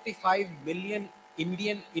 155 million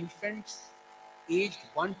Indian infants aged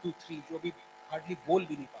 1 to 3, जो भी hardly बोल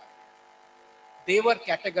भी नहीं पा रहे. They were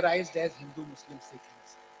categorized as Hindu, Muslim, Sikh, and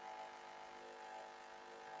Islam.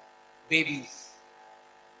 Babies.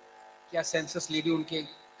 क्या census lady उनके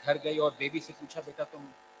घर गई और बेबी से पूछा, बेटा तुम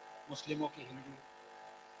मुस्लिमों की हिंदू?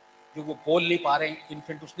 जो वो बोल नहीं पा रहे हैं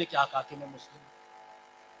इन्फेंट, उसने क्या कहा कि मैं मुस्लिम?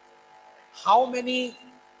 How many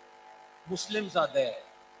Muslims are there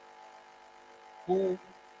who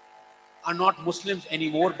are not Muslims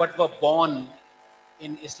anymore but were born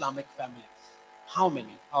in Islamic families? How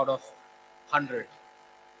many out of 100?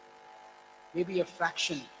 Maybe a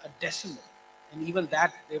fraction, a decimal, and even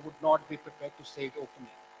that they would not be prepared to say it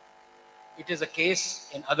openly. It is a case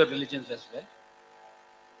in other religions as well.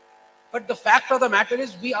 But the fact of the matter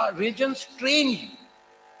is, religions train you.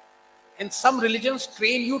 And some religions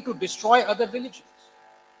train you to destroy other religions.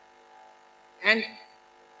 And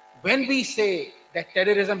when we say that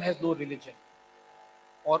terrorism has no religion,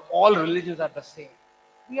 or all religions are the same,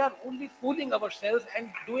 we are only fooling ourselves and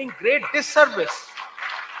doing great disservice.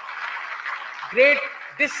 Great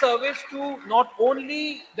disservice to not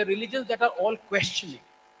only the religions that are all questioning,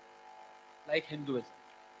 like Hinduism.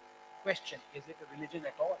 Question, is it a religion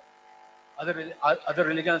at all? Other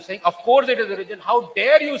religions are saying, of course it is a religion. How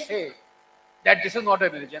dare you say that this is not a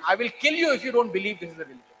religion? I will kill you if you don't believe this is a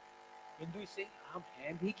religion. Hindu is saying, हम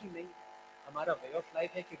हैं भी कि नहीं? हमारा way of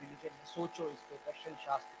life है कि religion है. सोचो इस पे, दर्शन,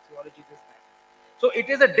 शास्त्र, theology, this, that. So it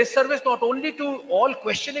is a disservice not only to all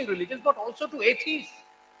questioning religions, but also to atheists.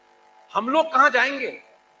 हम लोग कहाँ जाएंगे?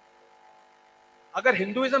 अगर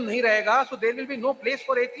Hinduism नहीं रहेगा, so there will be no place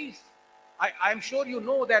for atheists. I am sure you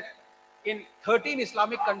know that in 13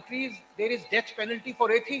 Islamic countries, there is death penalty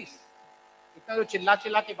for atheists. इतना जो चिल्ला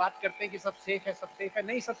के बात करते हैं कि सब safe है,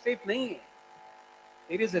 नहीं, सब safe नहीं है.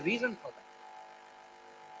 There is a reason for that.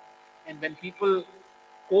 And when people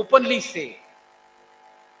openly say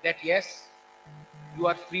that yes, you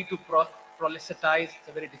are free to proselytize, it's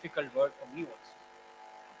a very difficult word for me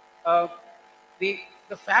also.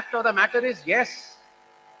 The fact of the matter is yes,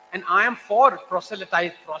 and I am for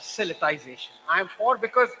proselytization. I am for,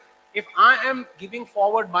 because if I am giving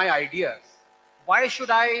forward my ideas, why should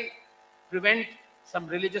I prevent some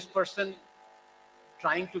religious person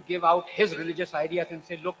trying to give out his religious ideas and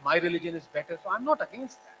say, look, my religion is better? So I'm not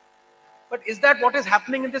against that. But is that what is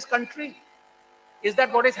happening in this country? Is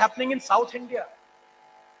that what is happening in South India,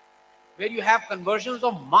 where you have conversions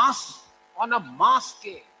of mass on a mass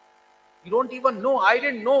scale? You don't even know. I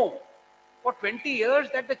didn't know for 20 years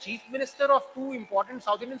that the chief minister of two important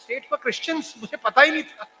South Indian states were Christians. मुझे पता ही नहीं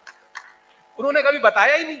था, उन्होंने कभी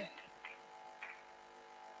बताया ही नहीं.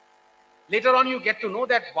 Later on, you get to know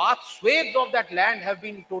that vast swathes of that land have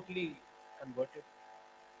been totally converted.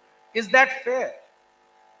 Is that fair?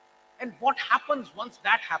 And what happens once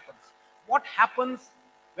that happens? What happens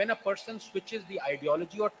when a person switches the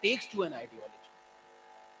ideology or takes to an ideology?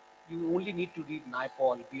 You only need to read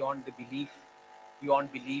Naipaul, Beyond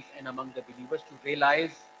Belief and Among the Believers, to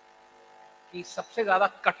realize कि सबसे ज्यादा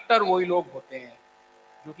कट्टर वही लोग होते हैं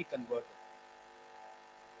जो कि कन्वर्ट होते हैं.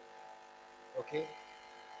 Okay?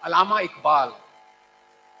 Allama Iqbal,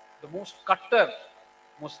 the most cutter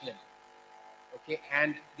Muslim, okay,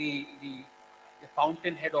 and the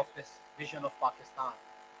fountainhead of this vision of Pakistan,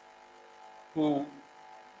 who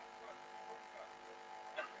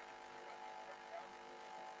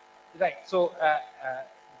right. So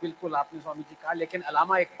बिल्कुल आपने स्वामी जी कहा, लेकिन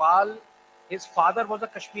Allama Iqbal, his father was a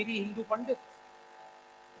Kashmiri Hindu Pandit.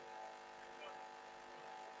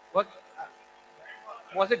 What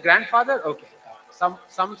was it? Grandfather? Okay.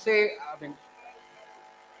 Some say, I mean,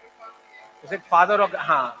 is it father of?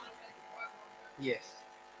 हाँ, yes.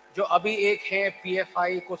 जो अभी एक है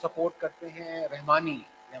PFI को सपोर्ट करते हैं, रहमानी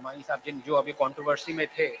साहब, जो अभी कंट्रोवर्सी में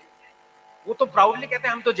थे, वो तो प्राउडली कहते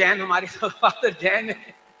हैं हम तो जैन, हमारे फादर जैन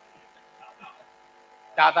है,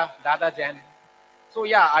 दादा Jain. So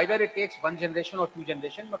yeah, either it takes one generation or two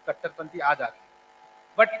generation, but कट्टरपंथी आ जाती है.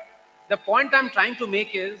 But the point I'm trying to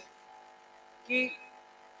make is कि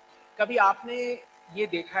कभी आपने ये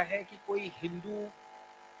देखा है कि कोई हिंदू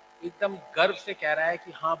एकदम गर्व से कह रहा है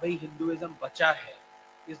कि हाँ भाई हिंदुइज्म बचा है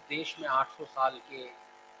इस देश में 800 साल के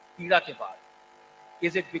पीड़ा के बाद?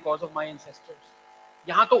 Is it because of my ancestors?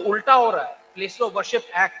 यहाँ तो उल्टा हो रहा है. प्लेस ऑफ वर्शिप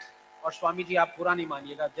एक्ट, और स्वामी जी आप पूरा नहीं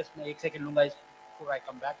मानिएगा, जस्ट मैं 1 सेकंड लूंगा before I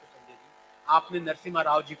come back to Sanjay ji. आपने नरसिम्हा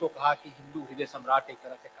राव जी को कहा कि हिंदू हृदय सम्राट, एक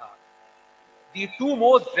तरह से कहा. The two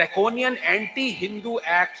most draconian anti-Hindu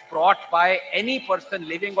acts brought by any person,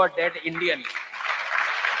 living or dead Indian,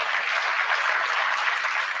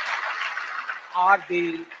 are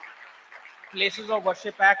the Places of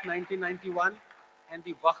Worship Act 1991 and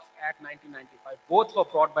the Waqf Act 1995. Both were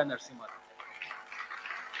brought by Narasimha Rao.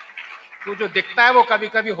 तो जो दिखता है वो कभी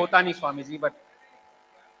कभी होता नहीं स्वामी जी, बट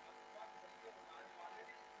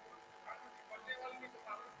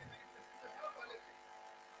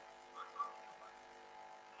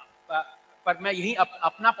पर मैं यही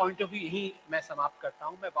अपना पॉइंट ऑफ व्यू यही मैं समाप्त करता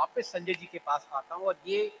हूं. मैं वापस संजय जी के पास आता हूं और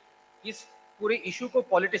ये इस पूरे इशू को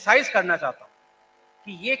पॉलिटिसाइज करना चाहता हूं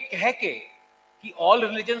कि ये कह के कि all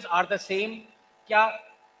religions are the same, क्या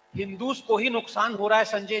हिंदूज को ही नुकसान हो रहा है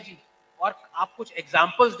संजय जी? और आप कुछ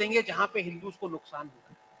एग्जांपल्स देंगे जहां पे हिंदूज को नुकसान हो रहा है?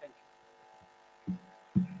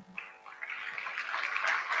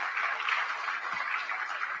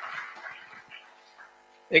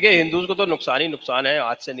 देखिए, हिंदूज को तो नुकसान ही नुकसान है,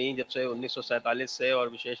 आज से नहीं, जब से 1947 से और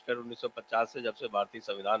विशेषकर 1950 से जब से भारतीय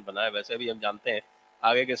संविधान बना है. वैसे भी हम जानते हैं,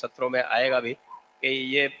 आगे के सत्रों में आएगा भी, कि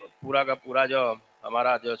ये पूरा का पूरा जो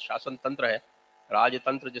हमारा जो शासन तंत्र है,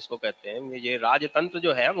 राजतंत्र जिसको कहते हैं, ये राजतंत्र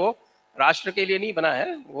जो है वो राष्ट्र के लिए नहीं बना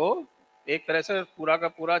है. वो एक तरह से पूरा का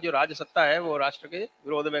पूरा जो राजसत्ता है वो राष्ट्र के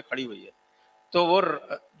विरोध में खड़ी हुई है. तो वो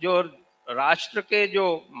जो राष्ट्र के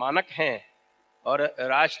जो मानक हैं, और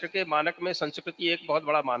राष्ट्र के मानक में संस्कृति एक बहुत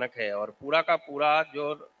बड़ा मानक है, और पूरा का पूरा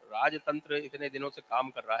जो राजतंत्र इतने दिनों से काम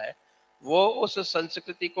कर रहा है वो उस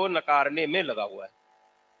संस्कृति को नकारने में लगा हुआ है.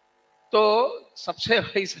 तो सबसे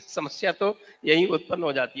बड़ी समस्या तो यही उत्पन्न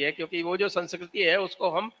हो जाती है, क्योंकि वो जो संस्कृति है उसको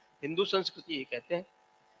हम हिंदू संस्कृति ही कहते हैं.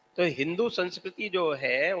 तो हिंदू संस्कृति जो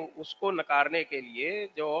है उसको नकारने के लिए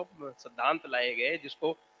जो सिद्धांत लाए गए,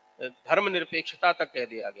 जिसको धर्मनिरपेक्षता तक कह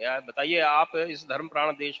दिया गया. बताइए आप, इस धर्म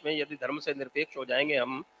प्राण देश में यदि धर्म से निरपेक्ष हो जाएंगे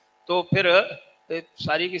हम, तो फिर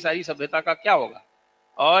सारी की सारी सभ्यता का क्या होगा?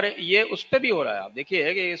 और ये उस पर भी हो रहा है. आप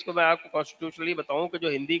देखिए कि इसको मैं आपको कॉन्स्टिट्यूशनली बताऊं कि जो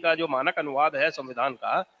हिंदी का जो मानक अनुवाद है संविधान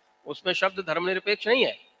का, उसमें शब्द धर्मनिरपेक्ष नहीं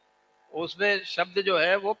है, उसमें शब्द जो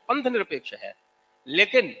है वो पंथ निरपेक्ष है.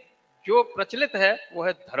 लेकिन जो प्रचलित है वो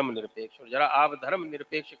है धर्मनिरपेक्ष। और जरा आप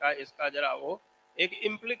धर्मनिरपेक्ष का इसका जरा वो एक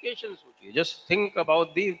इम्प्लीकेशन सोचिए, just think about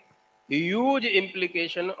the huge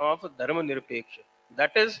implication of धर्मनिरपेक्ष,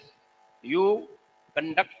 that is you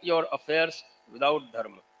conduct your affairs without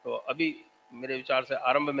धर्म। तो अभी मेरे विचार से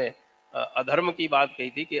आरंभ में अधर्म की बात कही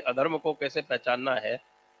थी कि अधर्म को कैसे पहचानना है।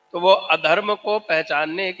 तो वो अधर्म को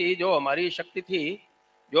पहचानने की जो हमारी शक्ति थी,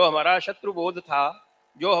 जो हमारा शत्रुबोध था,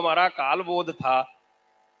 जो हमारा कालबोध था,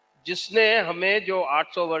 जिसने हमें जो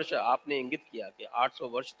 800 वर्ष आपने इंगित किया कि 800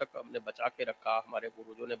 वर्ष तक हमने बचा के रखा, हमारे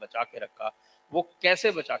पूर्वजों ने बचा के रखा, वो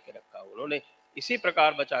कैसे बचा के रखा? उन्होंने इसी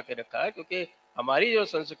प्रकार बचा के रखा है क्योंकि हमारी जो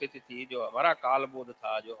संस्कृति थी, जो हमारा कालबोध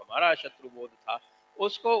था, जो हमारा शत्रुबोध था,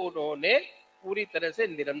 उसको उन्होंने पूरी तरह से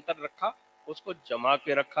निरंतर रखा, उसको जमा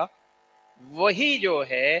के रखा। वही जो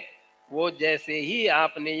है वो जैसे ही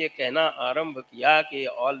आपने ये कहना आरंभ किया कि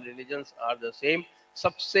all religions are the same,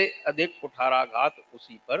 सबसे अधिक कुठाराघात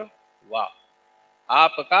उसी पर हुआ।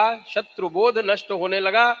 आपका शत्रुबोध नष्ट होने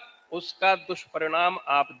लगा। उसका दुष्परिणाम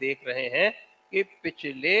आप देख रहे हैं कि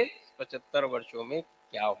पिछले 75 वर्षों में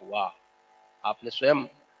क्या हुआ। आपने स्वयं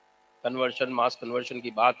कन्वर्शन, मास कन्वर्शन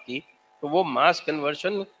की बात की, तो वो मास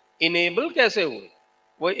कन्वर्शन इनेबल कैसे हुए?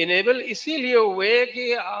 वो इनेबल इसीलिए हुए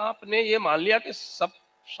कि आपने ये मान लिया कि सब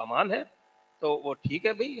समान है, तो वो ठीक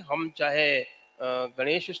है भाई, हम चाहे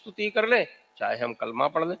गणेश स्तुति कर लें, चाहे हम कलमा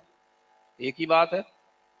पढ़ लें, एक ही बात है।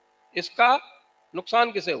 इसका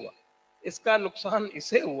नुकसान किसे हुआ? इसका नुकसान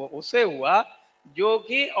उसे हुआ जो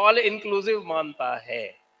कि ऑल इंक्लूसिव मानता है,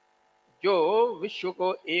 जो विश्व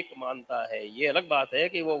को एक मानता है। ये अलग बात है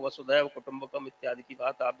कि वो वसुधैव कुटुंबकम इत्यादि की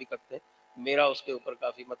बात आप भी करते हैं, मेरा उसके ऊपर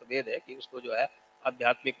काफी मतभेद है कि उसको जो है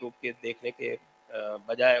आध्यात्मिक रूप के देखने के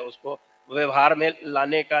बजाय उसको व्यवहार में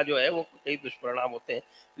लाने का जो है वो कई दुष्परिणाम होते हैं।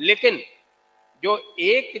 लेकिन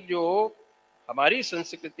जो हमारी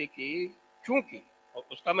संस्कृति की, चूंकि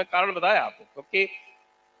उसका मैं कारण बताया आपको, क्योंकि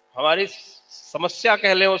हमारी समस्या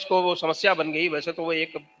कह लें उसको, वो समस्या बन गई। वैसे तो वो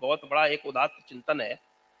एक बहुत बड़ा एक उदात्त चिंतन है,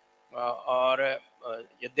 और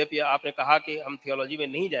यद्यपि आपने कहा कि हम थियोलॉजी में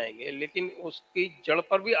नहीं जाएंगे, लेकिन उसकी जड़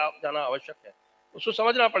पर भी आप जाना आवश्यक है। उसको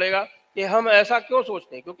समझना पड़ेगा कि हम ऐसा क्यों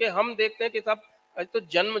सोचते हैं, क्योंकि हम देखते हैं कि सब तो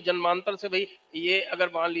जन्म जन्मांतर से, भाई ये अगर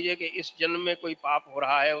मान लीजिए कि इस जन्म में कोई पाप हो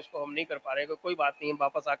रहा है, उसको हम नहीं कर पा रहे हैं, कोई बात नहीं, हम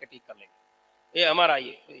वापस आके ठीक कर लेंगे। ये हमारा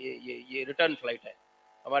ये रिटर्न फ्लाइट है,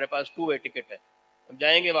 हमारे पास 2 वे टिकट है, हम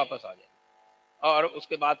जाएंगे वापस आ जाएंगे, और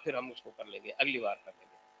उसके बाद फिर हम उसको कर लेंगे, अगली बार कर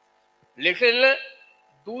लेंगे। लेकिन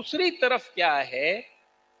दूसरी तरफ क्या है,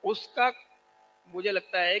 उसका मुझे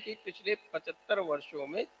लगता है कि पिछले 75 वर्षों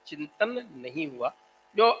में चिंतन नहीं हुआ,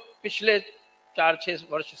 जो पिछले 4-6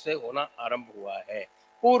 वर्ष से होना आरंभ हुआ है।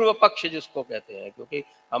 पूर्व पक्ष जिसको कहते हैं, क्योंकि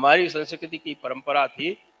हमारी संस्कृति की परंपरा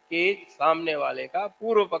थी कि सामने वाले का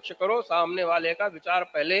पूर्व पक्ष करो, सामने वाले का विचार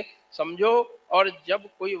पहले समझो, और जब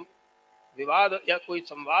कोई विवाद या कोई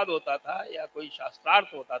संवाद होता था या कोई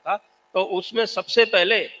शास्त्रार्थ होता था, तो उसमें सबसे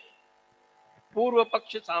पहले पूर्व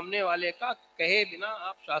पक्ष सामने वाले का कहे बिना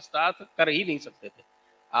आप शास्त्रार्थ कर ही नहीं सकते थे।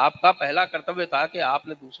 आपका पहला कर्तव्य था कि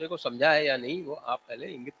आपने दूसरे को समझा है या नहीं, वो आप पहले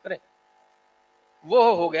इंगित करें।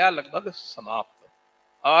 वो हो गया लगभग समाप्त।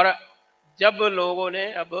 और जब लोगों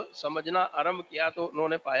ने अब समझना आरंभ किया, तो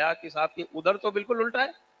उन्होंने पाया कि साहब की उधर तो बिल्कुल उल्टा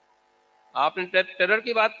है। आपने टेरर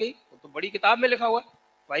की बात कही, वो तो बड़ी किताब में लिखा हुआ है,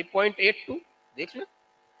 5.82 देख लें,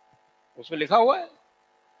 उसमें लिखा हुआ है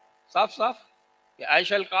साफ साफ कि आई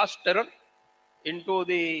शैल cast terror into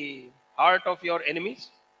the heart of your enemies।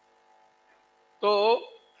 तो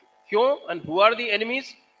क्यों, and who are the enemies?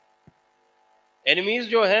 enemies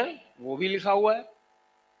जो हैं वो भी लिखा हुआ है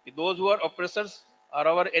कि those who are oppressors are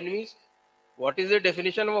our enemies। what is the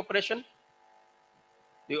definition of oppression?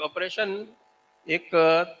 the oppression एक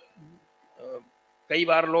कई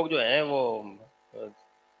बार लोग जो हैं वो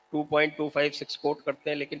 2.256 कोट करते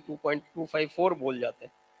हैं, लेकिन 2.254 बोल जाते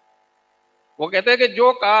हैं। वो कहते हैं कि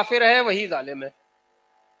जो काफिर है वही जालिम है।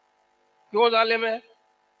 क्यों जालिम है?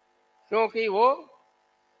 क्योंकि वो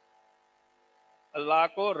अल्लाह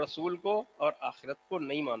को, रसूल को और आखिरत को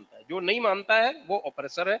नहीं मानता है। जो नहीं मानता है वो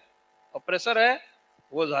ऑपरेसर है, ऑपरेसर है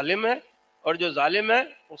वो जालिम है, और जो जालिम है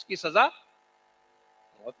उसकी सजा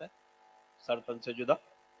मौत है, सरतन से जुदा।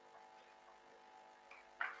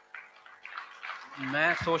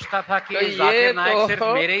 मैं सोचता था कि तो जाकिर नायक सिर्फ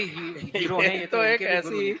मेरे ही हीरो हैं, ये तो एक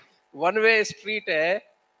ऐसी वन वे स्ट्रीट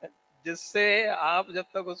है जिससे आप जब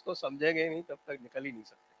तक उसको समझेंगे नहीं तब तक निकल ही नहीं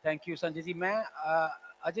सकते। Thank you Sanjay ji. मैं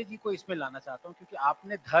अजय जी को इसमें लाना चाहता हूँ, क्योंकि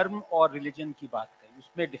आपने धर्म और रिलीजन की बात कही,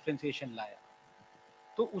 उसमें डिफरेंशिएशन लाया,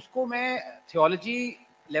 तो उसको मैं थियोलॉजी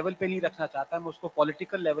लेवल पे नहीं रखना चाहता, मैं उसको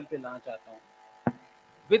पॉलिटिकल लेवल पे लाना चाहता हूँ,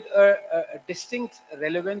 with distinct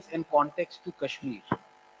relevance and context to Kashmir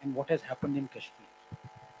and what has happened in Kashmir.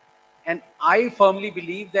 And I firmly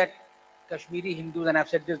believe that Kashmiri Hindus, and I've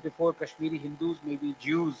said this before, Kashmiri Hindus may be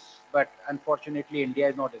Jews, but unfortunately India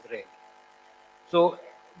is not Israel. So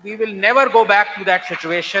we will never go back to that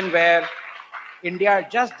situation where India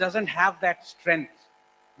just doesn't have that strength,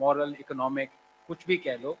 moral, economic, kuch bhi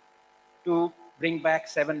keh lo, to bring back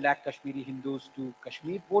 7 lakh Kashmiri Hindus to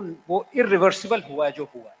Kashmir. वो irreversible हुआ है जो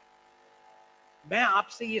हुआ है. मैं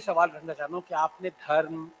आपसे ये सवाल रखना चाहता हूँ कि आपने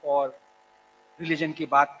धर्म और रिलीजन की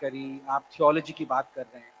बात करी, आप थियोलॉजी की बात कर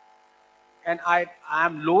रहे हैं. And I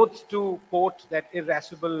am loath to quote that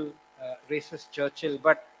irascible racist Churchill,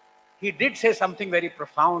 but he did say something very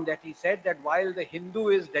profound, that he said that while the Hindu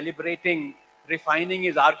is deliberating, refining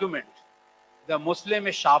his argument, the Muslim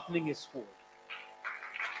is sharpening his sword.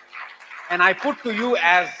 And I put to you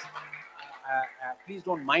as, please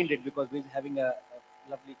don't mind it because we're having a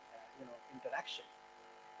lovely interaction,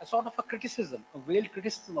 a sort of a criticism, a veiled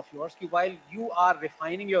criticism of yours, कि while you are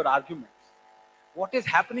refining your arguments, what is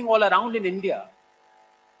happening all around in India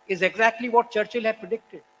is exactly what Churchill had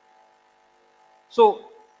predicted. So,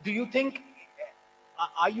 do you think,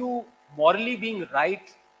 are you morally being right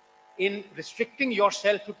in restricting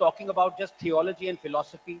yourself to talking about just theology and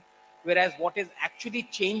philosophy, whereas what is actually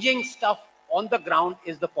changing stuff on the ground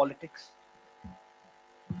is the politics?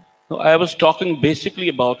 No, I was talking basically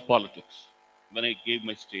about politics when I gave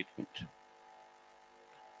my statement.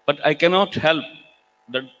 But I cannot help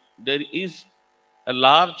that there is a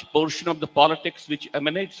large portion of the politics which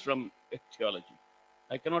emanates from theology.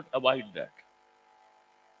 I cannot avoid that.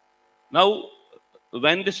 Now,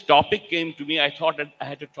 when this topic came to me, I thought that I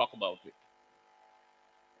had to talk about it.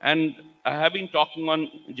 And I have been talking on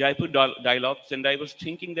Jaipur dialogues, and I was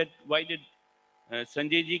thinking that why did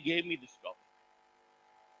Sanjay ji gave me this topic?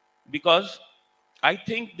 Because I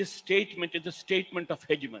think this statement is a statement of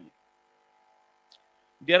hegemony.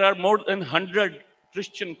 There are more than 100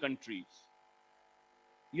 Christian countries.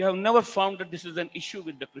 You have never found that this is an issue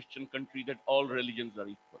with the Christian country, that all religions are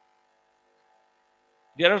equal.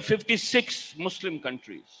 There are 56 Muslim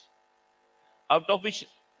countries, out of which,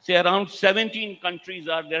 say, around 17 countries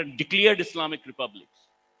are there declared Islamic republics.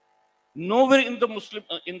 Nowhere in the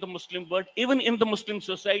Muslim world, even in the Muslim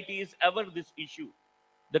society, is ever this issue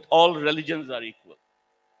that all religions are equal.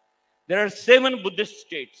 There are 7 Buddhist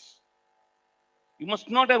states. You must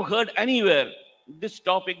not have heard anywhere this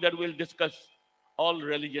topic that we'll discuss. All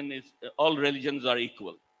religions are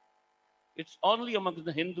equal. It's only among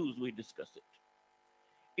the Hindus we discuss it.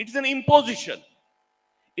 It's an imposition.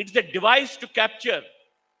 It's a device to capture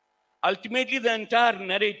ultimately the entire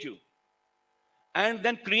narrative and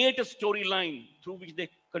then create a storyline through which they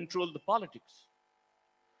control the politics.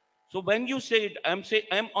 So when you say it,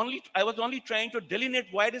 I was only trying to delineate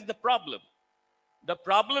what is the problem. The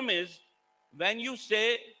problem is when you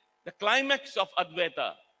say the climax of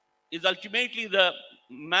Advaita is ultimately the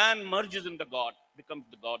man merges in the God, becomes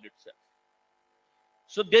the God itself.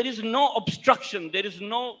 So there is no obstruction, there is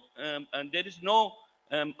no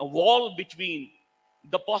a wall between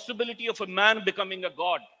the possibility of a man becoming a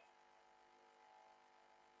God.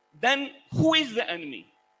 Then who is the enemy?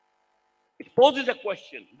 It poses a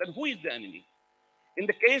question, then who is the enemy? In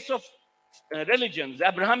the case of religions,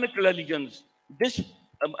 Abrahamic religions, this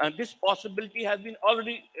possibility has been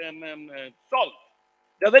already solved.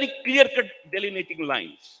 There are very clear-cut delineating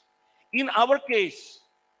lines. In our case,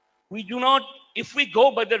 we do not, if we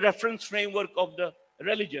go by the reference framework of the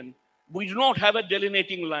religion, we do not have a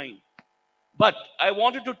delineating line. But I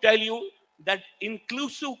wanted to tell you that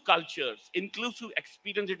inclusive cultures, inclusive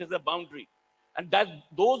experience, it is a boundary. And that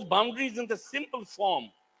those boundaries in the simple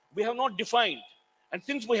form, we have not defined. And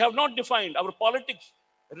since we have not defined, our politics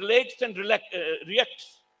relates and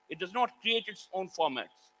reacts. It does not create its own formats.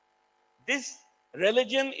 This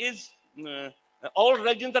religion is, all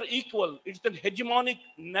religions are equal. It's the hegemonic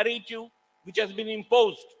narrative which has been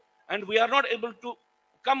imposed, and we are not able to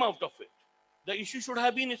come out of it. The issue should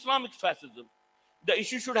have been Islamic fascism. The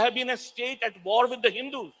issue should have been a state at war with the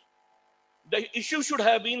Hindus. The issue should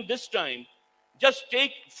have been this time, just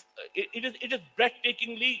take, it is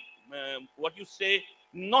breathtakingly, what you say,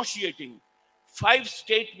 nauseating. 5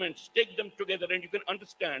 statements, take them together and you can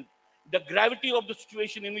understand the gravity of the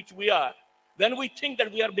situation in which we are when we think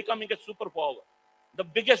that we are becoming a superpower, the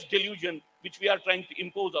biggest delusion which we are trying to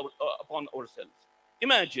impose upon ourselves.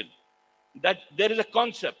 Imagine that there is a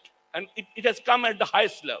concept, and it has come at the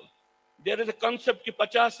highest level. There is a concept कि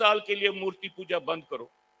 50 साल के लिए मूर्ति पूजा बंद करो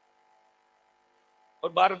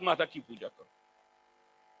और भारत माता की पूजा करो.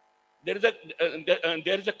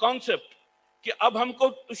 There is a concept कि अब हमको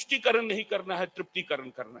तुष्टीकरण नहीं करना है, तृप्तिकरण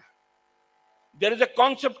करना है. There is a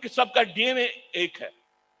concept कि सबका DNA एक है.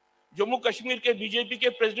 जम्मू कश्मीर के बीजेपी के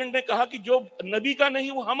प्रेसिडेंट ने कहा कि जो नबी का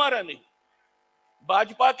नहीं वो हमारा नहीं।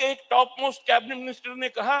 भाजपा के एक टॉप मोस्ट कैबिनेट मिनिस्टर ने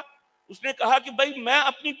कहा, उसने कहा कि भाई मैं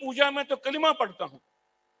अपनी पूजा में तो कलिमा पढ़ता हूं।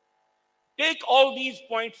 Take all these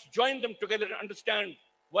points, join them together and understand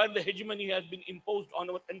where the hegemony has been imposed on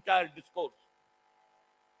our entire discourse.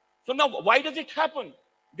 So now, why does it happen?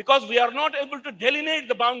 Because we are not able to delineate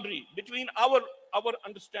the boundary between our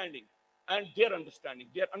understanding and their understanding.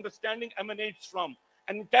 Their understanding emanates from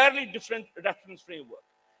an entirely different reference framework.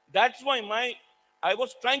 That's why I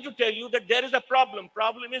was trying to tell you that there is a problem.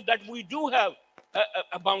 Problem is that we do have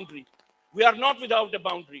a boundary. We are not without a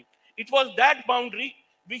boundary. It was that boundary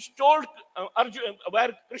which told Arjuna,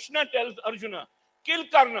 where Krishna tells Arjuna, kill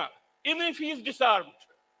Karna, even if he is disarmed.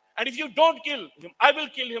 And if you don't kill him, I will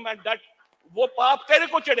kill him, and that wo paap tere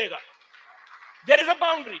ko chadega. There is a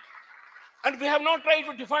boundary. And we have not tried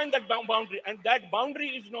to define that boundary. And that boundary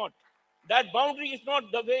is not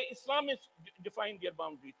the way Islam is defined their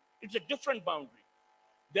boundary. It's a different boundary.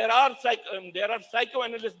 There are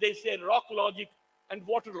psychoanalysts, they say rock logic and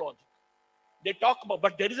water logic. They talk about,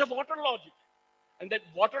 but there is a water logic. And that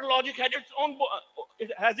water logic has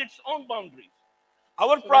its own boundaries.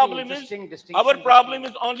 Our problem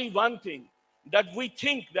is only one thing, that we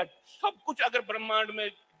think that सब कुछ अगर ब्रह्मांड में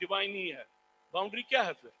divine ही है, boundary क्या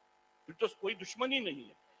है फिर तो कोई दुश्मनी नहीं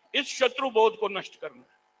है। इस शत्रु बोध को नष्ट करना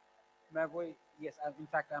है। मैं वही, yes, in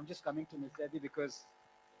fact, I'm just coming to Ms. Devi because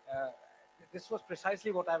this was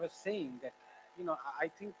precisely what I was saying, that I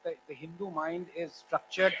think that the Hindu mind is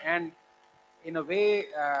structured, and in a way,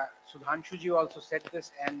 Sudhanshu ji also said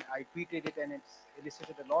this, and I tweeted it, and it's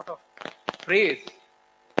elicited a lot of praise.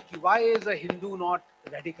 Why is a Hindu not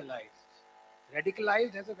radicalized?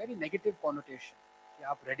 Radicalized has a very negative connotation. कि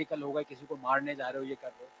आप radical हो गए, किसी को मारने जा रहे हो, ये कर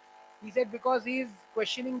रहे हो. He said because he is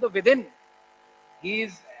questioning the within. He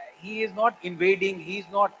is not invading. He is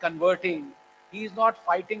not converting. He is not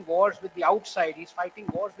fighting wars with the outside. He is fighting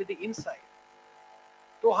wars with the inside.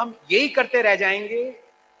 तो हम यही करते रह जाएंगे,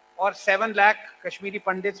 और 7 lakh Kashmiri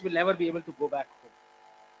Pandits will never be able to go back home.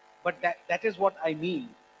 But that is what I mean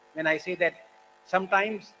when I say that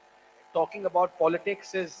sometimes talking about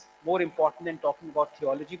politics is more important than talking about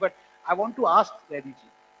theology. But I want to ask Reddy ji,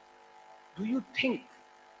 do you think,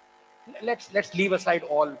 let's leave aside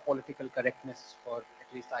all political correctness, for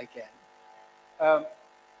at least I can.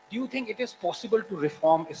 Do you think it is possible to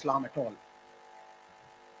reform Islam at all?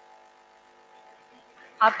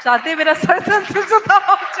 आप चाहते मेरा sir सुझता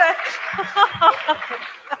हो जाए?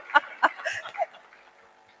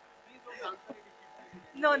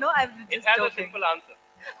 No, I'm just joking. It has a simple answer.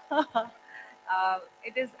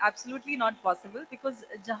 It is absolutely not possible because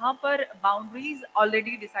जहाँ पर boundaries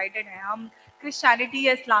already decided हैं, हम Christianity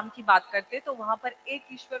या इस्लाम की बात करते हैं तो वहाँ पर एक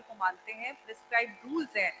ईश्वर को मानते हैं, prescribed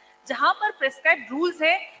rules हैं. जहाँ पर prescribed rules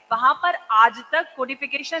हैं, वहाँ पर आज तक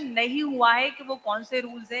codification नहीं हुआ है कि वो कौन से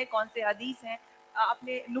rules हैं, कौन से हदीस हैं.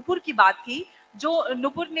 आपने नुपुर की बात की, जो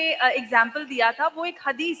नुपुर ने एग्जाम्पल दिया था वो एक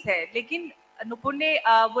हदीस है, लेकिन नुपुर ने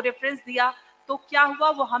वो रेफरेंस दिया तो क्या हुआ,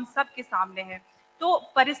 वो हम सब के सामने है. तो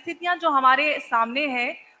परिस्थितियां जो हमारे सामने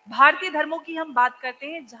हैं, भारतीय धर्मों की हम बात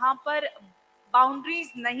करते हैं जहां पर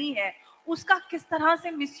बाउंड्रीज नहीं है, उसका किस तरह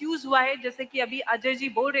से मिसयूज हुआ है. जैसे कि अभी अजय जी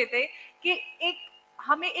बोल रहे थे कि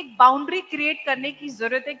हमें एक बाउंड्री क्रिएट करने की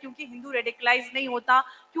जरूरत है, क्योंकि हिंदू रेडिकलाइज नहीं होता,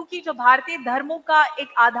 क्योंकि जो भारतीय धर्मों का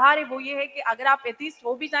एक आधार है वो ये है कि अगर आप एथिस्ट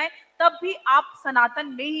हो भी जाएं तब भी आप सनातन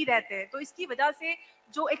में ही रहते हैं. तो इसकी वजह से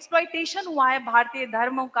जो एक्सप्लॉइटेशन हुआ है भारतीय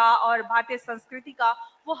धर्मों का और भारतीय संस्कृति का,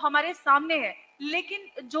 वो हमारे सामने है. लेकिन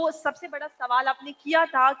जो सबसे बड़ा सवाल आपने किया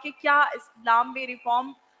था कि क्या इस्लाम में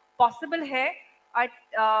रिफॉर्म पॉसिबल है,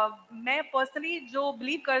 मैं पर्सनली जो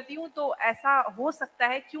बिलीव करती हूँ तो ऐसा हो सकता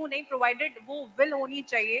है, क्यों नहीं, प्रोवाइडेड वो विल होनी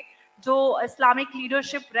चाहिए. जो इस्लामिक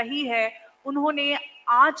लीडरशिप रही है उन्होंने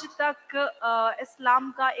आज तक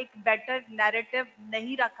इस्लाम का एक बेटर नैरेटिव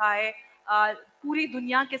नहीं रखा है पूरी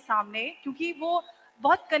दुनिया के सामने, क्योंकि वो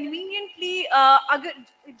बहुत कन्वीनियंटली अगर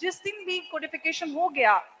जिस दिन भी कोडिफिकेशन हो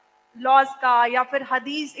गया लॉज का या फिर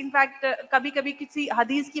हदीस, इनफैक्ट कभी कभी किसी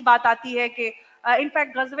हदीस की बात आती है कि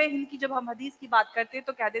इनफैक्ट गज़वे हिंद की जब हम हदीस की बात करते हैं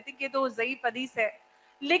तो कह देते हैं कि तो ज़ईफ हदीस है,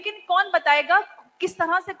 लेकिन कौन बताएगा किस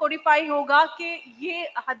तरह से कोडिफाई होगा कि ये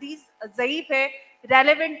हदीस ज़ईफ है,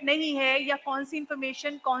 रेलेवेंट नहीं है, या कौन सी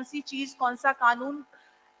इंफॉर्मेशन, कौन सी चीज, कौन सा कानून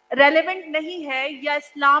रेलेवेंट नहीं है, या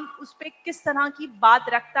इस्लाम उस पर किस तरह की बात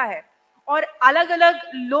रखता है. और अलग अलग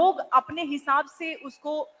लोग अपने हिसाब से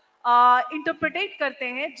उसको इंटरप्रिटेट करते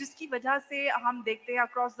हैं, जिसकी वजह से हम देखते हैं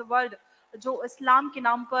अक्रॉस द वर्ल्ड जो इस्लाम के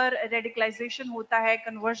नाम पर रेडिकलाइजेशन होता है,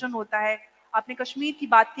 कन्वर्जन होता है. आपने कश्मीर की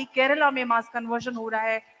बात की, केरला में मास कन्वर्जन हो रहा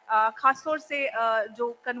है, खासतौर से जो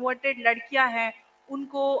कन्वर्टेड लड़कियां हैं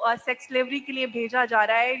उनको सेक्स स्लेवरी के लिए भेजा जा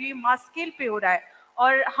रहा है, ये मास स्केल पे हो रहा है।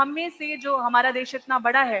 और हम में से जो हमारा देश इतना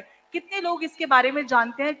बड़ा है, कितने लोग इसके बारे में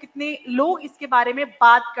जानते हैं, कितने लोग इसके बारे में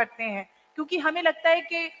बात करते हैं? क्योंकि हमें लगता है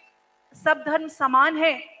कि सब धर्म समान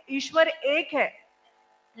है, ईश्वर एक है,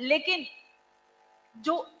 लेकिन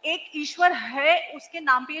जो एक ईश्वर है उसके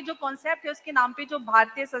नाम पे, ये जो कॉन्सेप्ट है उसके नाम पे जो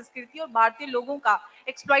भारतीय संस्कृति और भारतीय लोगों का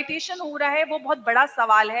एक्सप्लॉइटेशन हो रहा है, वो बहुत बड़ा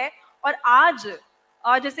सवाल है। और आज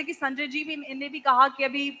जैसे कि संजय जी भी ने भी कहा कि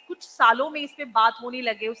अभी कुछ सालों में इस पे बात होने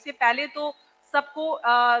लगे, उससे पहले तो सबको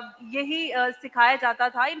यही सिखाया जाता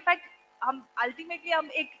था। इनफैक्ट हम अल्टीमेटली हम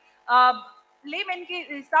एक लेमैन के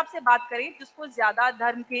हिसाब से बात करें, जिसको ज्यादा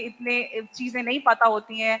धर्म के इतने चीजें नहीं पता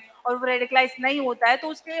होती हैं और वो रेडिकलाइज नहीं होता है, तो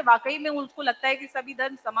उसके वाकई में उसको लगता है कि सभी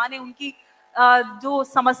धर्म समान है। उनकी जो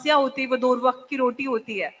समस्या होती है वो 2 वक्त की रोटी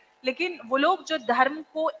होती है। लेकिन वो लोग जो धर्म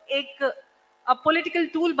को एक पॉलिटिकल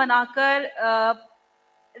टूल बनाकर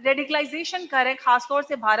रेडिकलाइजेशन करें, खासतौर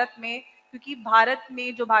से भारत में, क्योंकि भारत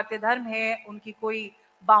में जो भारतीय धर्म है उनकी कोई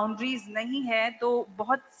बाउंड्रीज नहीं है, तो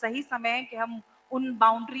बहुत सही समय है कि हम उन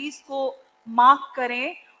बाउंड्रीज को मार्क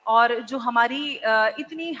करें और जो हमारी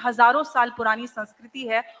इतनी हजारों साल पुरानी संस्कृति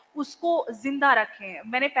है उसको जिंदा रखें।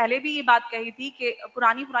 मैंने पहले भी ये बात कही थी कि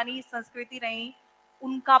पुरानी संस्कृति रही,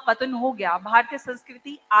 उनका पतन हो गया, भारतीय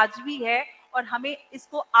संस्कृति आज भी है और हमें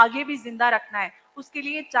इसको आगे भी जिंदा रखना है। उसके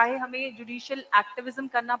लिए चाहे हमें जुडिशियल एक्टिविज्म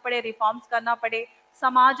करना पड़े, रिफॉर्म्स करना पड़े,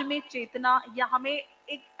 समाज में चेतना, या हमें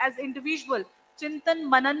एक एज इंडिविजुअल चिंतन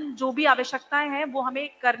मनन जो भी आवश्यकताएं हैं वो हमें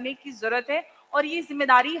करने की जरूरत है। और ये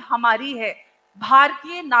जिम्मेदारी हमारी है,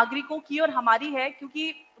 भारतीय नागरिकों की और हमारी है,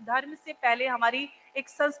 क्योंकि धर्म से पहले हमारी एक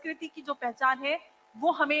संस्कृति की जो पहचान है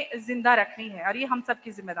वो हमें जिंदा रखनी है और ये हम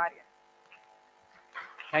सबकी जिम्मेदारी है।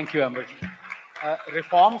 Thank you Amar ji.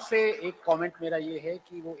 Reform से एक कमेंट मेरा ये है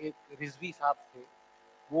कि वो एक रिजवी साहब थे,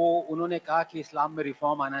 वो उन्होंने कहा कि इस्लाम में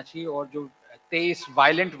रिफॉर्म आना चाहिए और जो 23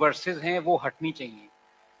 वायलेंट वर्सेस हैं वो हटनी चाहिए।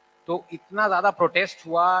 तो इतना ज़्यादा प्रोटेस्ट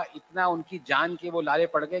हुआ, इतना उनकी जान के वो लाले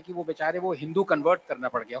पड़ गए कि वो बेचारे वो हिंदू कन्वर्ट करना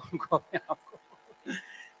पड़ गया उनको अपने आप को।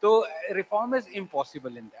 तो reform is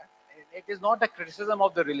impossible in that. It is not a criticism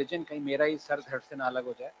of the religion, कहीं मेरा ही सर धड़ से ना अलग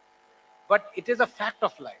हो जाए, but it is a fact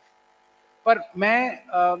of life. पर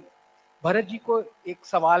मैं भरत जी को एक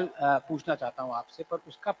सवाल पूछना चाहता हूँ आपसे, पर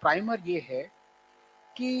उसका प्राइमर ये है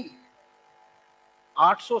कि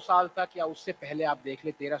 800 साल तक या उससे पहले आप देख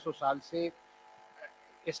ले 1300 साल से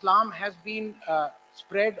Islam has been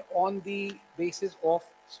spread on the basis of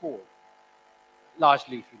sword,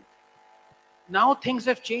 largely. Now things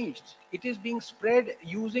have changed. It is being spread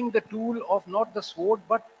using the tool of not the sword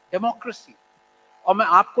but democracy. और मैं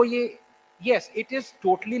आपको ये, yes, it is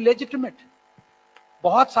totally legitimate.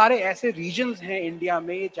 बहुत सारे ऐसे regions हैं India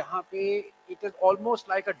में जहाँ पे it is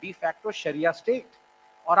almost like a de facto Sharia state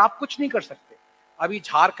और आप कुछ नहीं कर सकते। अभी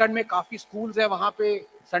झारखंड में काफी स्कूल्स है, वहां पे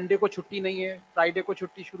संडे को छुट्टी नहीं है, फ्राइडे को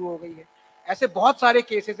छुट्टी शुरू हो गई है। ऐसे बहुत सारे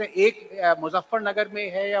केसेस हैं। एक मुजफ्फरनगर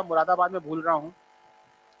में है या मुरादाबाद में भूल रहा हूँ,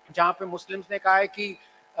 जहाँ पे मुस्लिम्स ने कहा है कि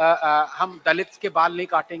हम दलित्स के बाल नहीं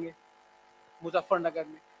काटेंगे मुजफ्फरनगर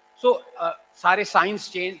में। सो सारे साइंस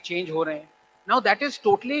चेंज हो रहे हैं। Now that is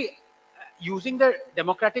totally using the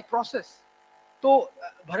democratic process. तो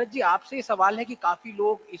भरत जी आपसे ये सवाल है कि काफी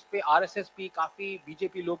लोग इस पे, आरएसएस भी, काफी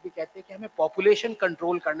बीजेपी लोग भी कहते हैं कि हमें पॉपुलेशन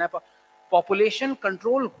कंट्रोल करना है। पॉपुलेशन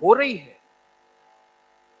कंट्रोल हो रही है।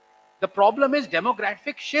 The problem is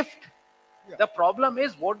demographic shift. The problem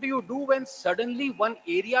is what do you do when suddenly one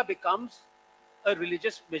area becomes a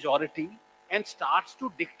religious majority and starts to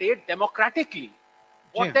dictate democratically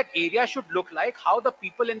what that area should look like, how the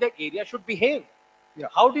people in that area should behave.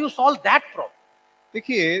 How do you solve that problem?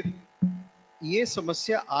 देखिए, ये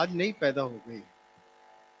समस्या आज नहीं पैदा हो गई।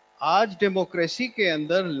 आज democracy के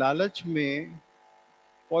अंदर लालच में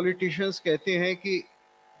पॉलिटिशियंस कहते हैं कि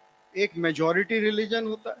एक मेजॉरिटी रिलीजन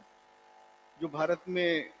होता है जो भारत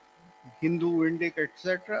में हिंदू, इंडिक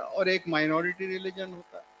एक्सेट्रा, और एक माइनॉरिटी रिलीजन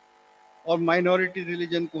होता है और माइनॉरिटी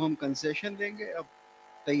रिलीजन को हम कंसेशन देंगे। अब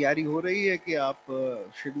तैयारी हो रही है कि आप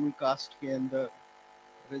शेड्यूल कास्ट के अंदर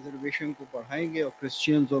रिजर्वेशन को बढ़ाएंगे और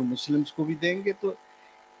क्रिश्चियंस और मुस्लिम्स को भी देंगे। तो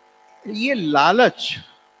ये लालच,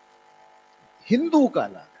 हिंदू का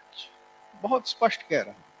लालच, बहुत स्पष्ट कह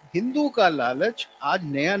रहा हूं, हिंदू का लालच आज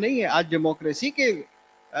नया नहीं है, आज डेमोक्रेसी के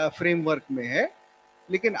फ्रेमवर्क में है।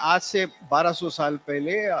 लेकिन आज से 1200 साल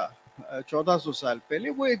पहले या 1400 साल पहले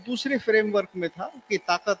वो एक दूसरे फ्रेमवर्क में था कि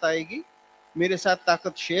ताकत आएगी, मेरे साथ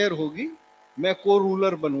ताकत शेयर होगी, मैं को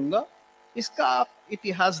रूलर बनूंगा। इसका आप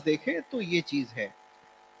इतिहास देखें तो ये चीज है।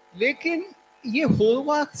 लेकिन ये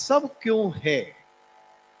हुआ सब क्यों है?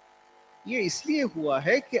 ये इसलिए हुआ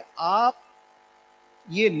है कि आप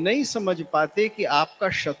ये नहीं समझ पाते कि आपका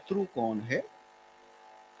शत्रु कौन है।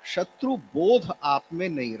 शत्रु बोध आप में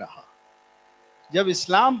नहीं रहा। जब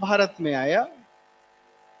इस्लाम भारत में आया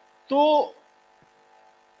तो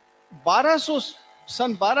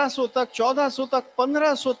 1200 तक, 1400 तक,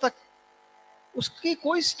 1500 तक उसकी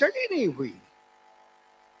कोई स्टडी नहीं हुई,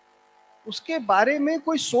 उसके बारे में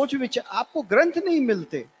कोई सोच विचार, आपको ग्रंथ नहीं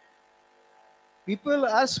मिलते। People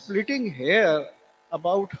are splitting hair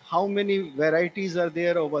about how many varieties are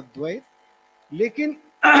there of अद्वैत, लेकिन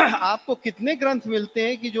आपको कितने ग्रंथ मिलते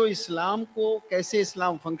हैं कि जो इस्लाम को, कैसे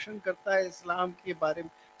इस्लाम फंक्शन करता है, इस्लाम के बारे में,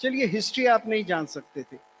 चलिए हिस्ट्री आप नहीं जान सकते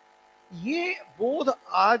थे। ये बोध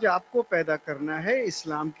आज आपको पैदा करना है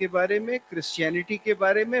इस्लाम के बारे में, क्रिश्चियनिटी के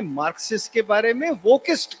बारे में, मार्क्सिस्ट के बारे में,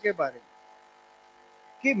 वोकिस्ट के बारे में,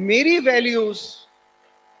 कि मेरी वैल्यूज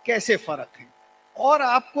कैसे फर्क है। और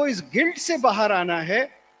आपको इस गिल्ट से बाहर आना है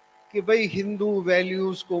कि भाई हिंदू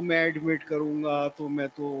वैल्यूज को मैं एडमिट करूंगा तो मैं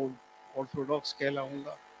तो ऑर्थोडॉक्स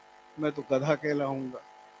कहलाऊंगा, मैं तो गधा कहलाऊंगा।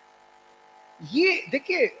 ये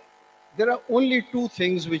देखिए, there are only two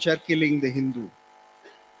things which are killing the Hindu.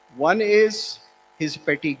 One is his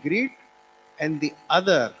petty greed, and the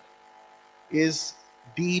other is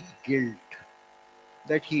deep guilt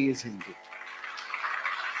that he is Hindu.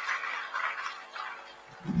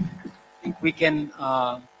 I think we can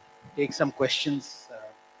take some questions.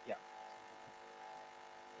 Yeah.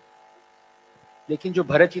 लेकिन जो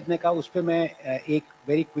भरत जी ने कहा उस पर मैं एक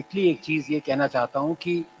very quickly एक चीज ये कहना चाहता हूँ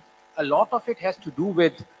कि a lot of it has to do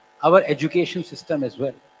with our education system as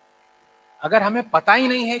well. अगर हमें पता ही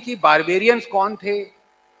नहीं है कि बारबेरियंस कौन थे,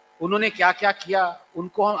 उन्होंने क्या क्या किया,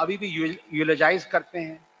 उनको हम अभी भी यूलोजाइज करते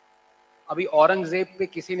हैं। अभी औरंगजेब पे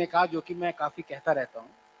किसी ने कहा, जो कि मैं काफी कहता रहता हूँ,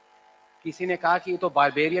 किसी ने कहा कि ये तो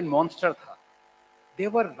बारबेरियन मॉन्स्टर था। There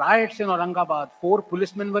were rights in Aurangabad, 4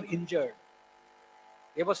 policeman were injured,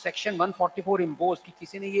 there was section 144 imposed. कि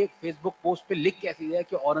किसी ने ये फेसबुक पोस्ट पे लिख कैसे दिया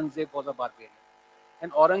कि Aurangzeb was a barbarian,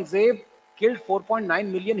 and Aurangzeb killed 4.9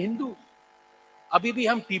 million Hindu. अभी भी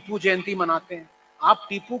हम टीपू जयंती मनाते हैं। आप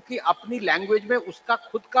टीपू की अपनी लैंग्वेज में उसका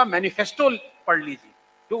खुद का मैनिफेस्टो पढ़ लीजिए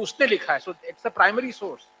जो उसने लिखा है। So it's a primary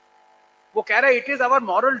source. वो कह रहा है it is our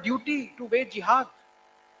moral duty two ways जिहाद,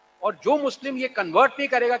 और जो मुस्लिम ये कन्वर्ट नहीं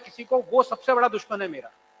करेगा किसी को, वो सबसे बड़ा दुश्मन है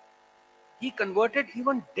मेरा। ही कन्वर्टेड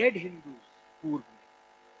इवन डेड हिंदूज पूर्व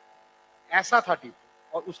में। ऐसा था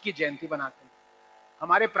टीपू, और उसकी जयंती बनाते हैं।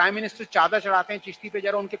 हमारे प्राइम मिनिस्टर चादर चढ़ाते हैं चिश्ती पे,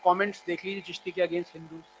 जरा उनके कमेंट्स देख लीजिए चिश्ती के अगेंस्ट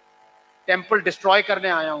हिंदूज। टेम्पल डिस्ट्रॉय करने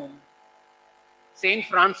आया हूं। सेंट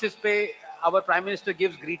फ्रांसिस पे our prime minister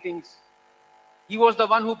gives greetings. He was the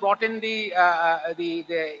one who brought in the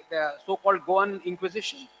so-called Goan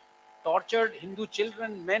Inquisition, tortured Hindu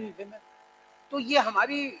children, men, women. तो ये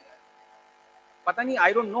हमारी पता नहीं,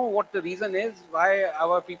 I don't know what the reason is why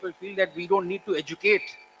our people feel that we don't need to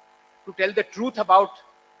educate to tell the truth about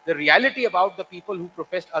the reality about the people who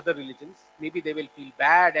professed other religions. Maybe they will feel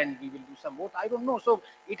bad and we will do some vote. I don't know. So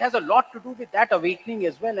it has a lot to do with that awakening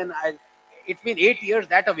as well. And it's been 8 years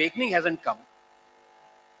that awakening hasn't come.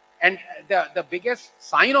 And the biggest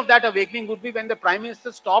sign of that awakening would be when the Prime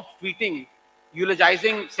Minister stops tweeting,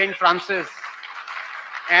 eulogizing Saint Francis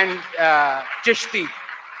and Chishti.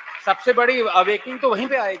 सबसे बड़ी awakening तो वहीं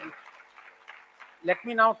पे आएगी. Let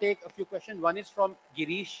me now take a few questions. One is from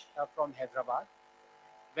Girish from Hyderabad.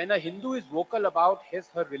 When a Hindu is vocal about his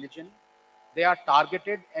her religion, they are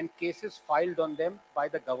targeted and cases filed on them by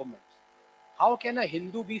the government. How can a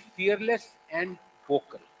Hindu be fearless and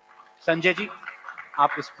vocal? Sanjay ji,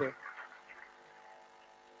 आप इस पे.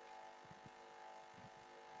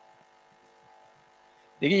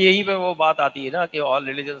 देखिए यही पे वो बात आती है ना कि all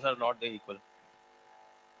religions are not the equal.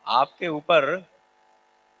 आपके ऊपर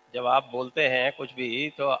जब आप बोलते हैं कुछ भी,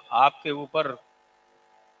 तो आपके ऊपर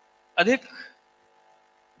अधिक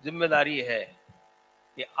जिम्मेदारी है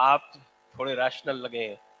कि आप थोड़े रैशनल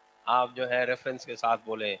लगे, आप जो है रेफरेंस के साथ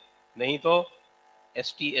बोले, नहीं तो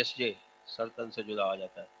STSJ सरतन से जुदा हो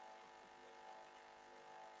जाता है।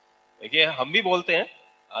 देखिए हम भी बोलते हैं,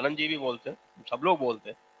 आनंद जी भी बोलते हैं, सब लोग बोलते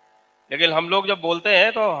हैं, लेकिन हम लोग जब बोलते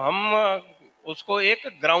हैं तो हम उसको एक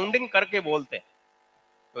ग्राउंडिंग करके बोलते हैं,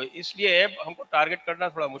 तो इसलिए हमको टारगेट करना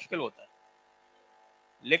थोड़ा मुश्किल होता है।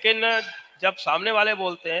 लेकिन जब सामने वाले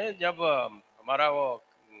बोलते हैं, जब हमारा वो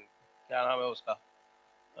क्या नाम है उसका,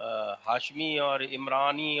 हाशमी और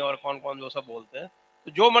इमरानी और कौन कौन जो सब बोलते हैं,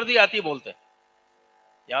 तो जो मर्जी आती है बोलते हैं।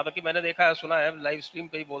 यहाँ तक कि मैंने देखा है, सुना है, लाइव स्ट्रीम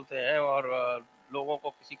पे ही बोलते हैं और लोगों को,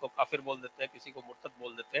 किसी को काफिर बोल देते हैं, किसी को मुर्तद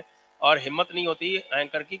बोल देते हैं, और हिम्मत नहीं होती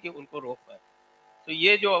एंकर की कि उनको रोक पाए। तो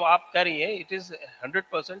ये जो आप कह रही हैं, it is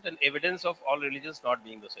 100% an evidence of all religions not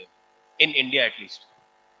being the same in India at least.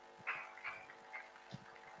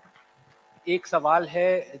 एक सवाल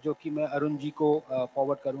है जो कि मैं अरुण जी को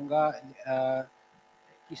फॉरवर्ड करूंगा।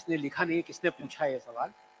 किसने लिखा नहीं, किसने पूछा ये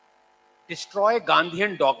सवाल। destroy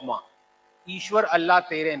Gandhian dogma, ईश्वर अल्लाह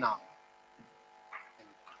तेरे नाम.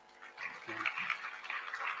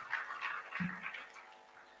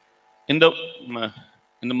 In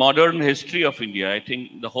the modern history of India, I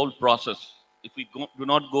think the whole process, if we do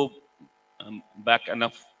not go back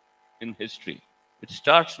enough in history, it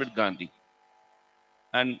starts with Gandhi.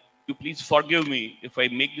 And you please forgive me if I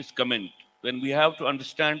make this comment. When we have to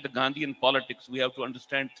understand the Gandhian politics, we have to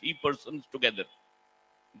understand three persons together: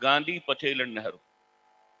 Gandhi, Patel, and Nehru.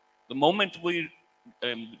 The moment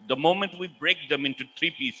we break them into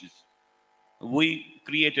three pieces, we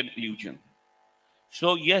create an illusion.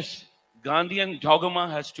 So yes, Gandhian dogma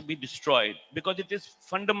has to be destroyed because it is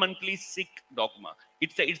fundamentally Sikh dogma.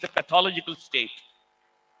 It's a pathological state.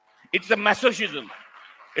 It's a masochism.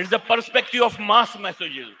 It's the perspective of mass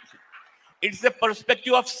masochism. It's the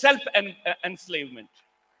perspective of self-enslavement.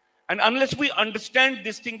 And unless we understand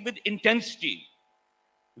this thing with intensity,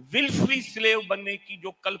 willfully slave बनने की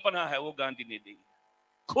जो कल्पना है वो गांधी ने दी.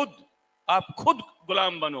 आप खुद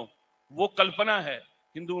गुलाम बनो, वो कल्पना है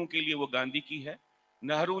हिंदुओं के लिए, वो गांधी की है.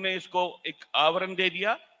 नेहरू ने इसको एक आवरण दे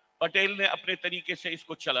दिया, पटेल ने अपने तरीके से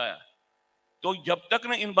इसको चलाया. तो जब तक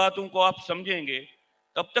ना इन बातों को आप समझेंगे,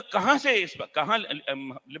 तब तक कहां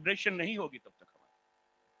लिबरेशन नहीं होगी तब तक.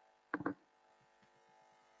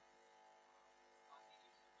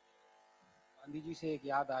 गांधी जी से एक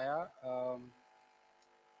याद आया,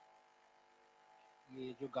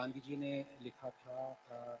 ये जो गांधी जी ने लिखा था,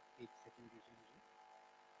 एक सेकंड दीजिए मुझे.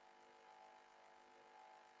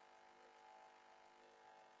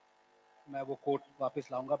 मैं वो कोट वापस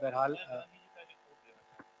लाऊंगा. बहरहाल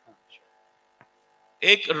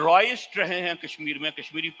एक रॉयस्ट रहे हैं कश्मीर में,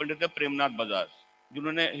 कश्मीरी पंडित है प्रेमनाथ बजाज,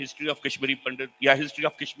 जिन्होंने हिस्ट्री ऑफ कश्मीरी पंडित या हिस्ट्री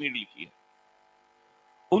ऑफ कश्मीर लिखी है.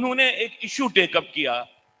 उन्होंने एक इशू टेकअप किया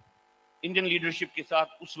इंडियन लीडरशिप के साथ.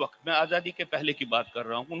 उस वक्त, मैं आजादी के पहले की बात कर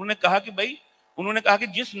रहा हूं, उन्होंने कहा कि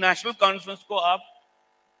जिस नेशनल कॉन्फ्रेंस को आप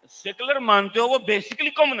सेकुलर मानते हो वो बेसिकली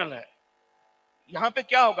कम्युनल है. यहां पे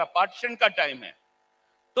क्या होगा, पार्टीशन का टाइम है.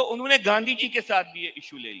 तो उन्होंने गांधी जी के साथ भी ये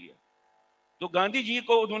इशू ले लिया. तो गांधी जी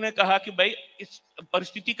को उन्होंने कहा कि भाई इस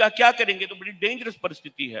परिस्थिति का क्या करेंगे, तो बड़ी डेंजरस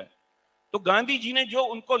परिस्थिति है. तो गांधी जी ने जो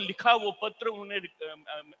उनको लिखा वो पत्र उन्होंने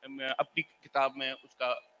अपनी किताब में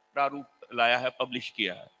उसका प्रारूप लाया है, पब्लिश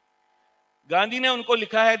किया है. गांधी ने उनको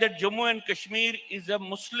लिखा है that Jammu and Kashmir is a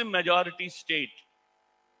Muslim majority state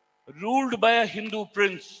ruled by a Hindu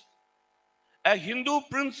prince. A Hindu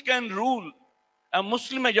prince can rule a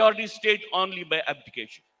Muslim majority state only by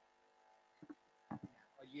abdication.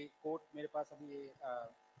 ये कोट मेरे पास अभी ये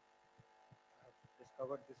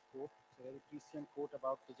discovered this quote. It's a very prescient quote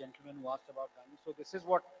about the gentleman who asked about Gandhi. So this is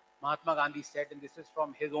what Mahatma Gandhi said, and this is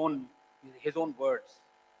from his own words,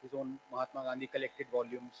 his own Mahatma Gandhi collected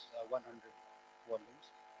volumes, 100 volumes.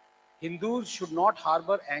 Hindus should not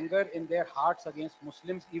harbor anger in their hearts against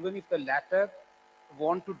Muslims, even if the latter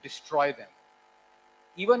want to destroy them.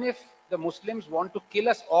 Even if the Muslims want to kill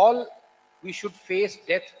us all, we should face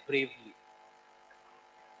death bravely.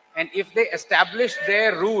 And if they establish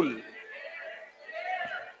their rule,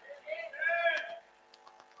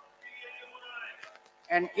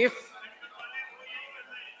 and if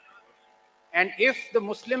the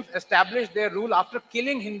Muslims establish their rule after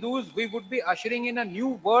killing Hindus, we would be ushering in a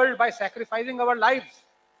new world by sacrificing our lives.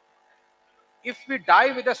 If we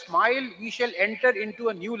die with a smile, we shall enter into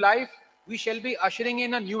a new life. We shall be ushering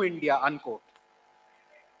in a new India, unquote.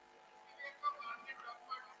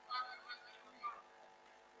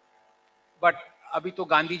 But अभी तो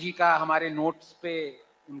गांधी जी का हमारे notes पे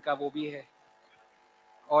उनका वो भी है,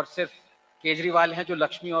 और सिर्फ केजरीवाल हैं जो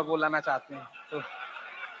लक्ष्मी और वो लाना चाहते हैं. तो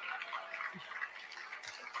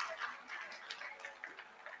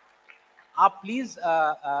आप प्लीज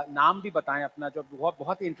नाम भी बताएं अपना. जो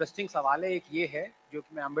बहुत ही इंटरेस्टिंग सवाल है, एक ये है जो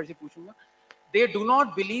कि मैं अंबर से पूछूंगा. They do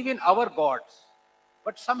not believe in our gods,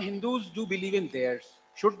 but some Hindus do believe in theirs.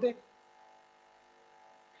 Should दे?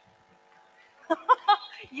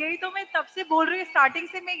 यही तो मैं तब से बोल रही हूँ, स्टार्टिंग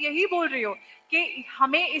से मैं यही बोल रही हूँ कि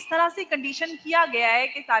हमें इस तरह से कंडीशन किया गया है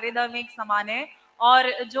कि सारे धर्म एक समान है,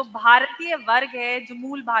 और जो भारतीय वर्ग है, जो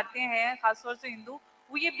मूल भारतीय हैं, खासतौर से हिंदू,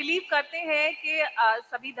 वो ये बिलीव करते हैं कि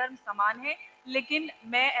सभी धर्म समान है. लेकिन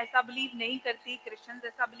मैं ऐसा बिलीव नहीं करती, क्रिश्चियंस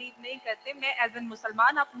ऐसा बिलीव नहीं करते. मैं एज एन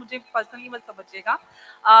मुसलमान, आप मुझे पर्सनली मत समझिएगा,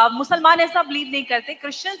 मुसलमान ऐसा बिलीव नहीं करते,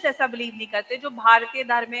 क्रिश्चियंस ऐसा बिलीव नहीं करते. जो भारतीय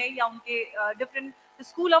धर्म है या उनके डिफरेंट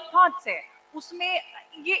स्कूल ऑफ थॉट्स है, उसमें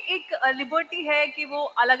ये एक लिबर्टी है कि वो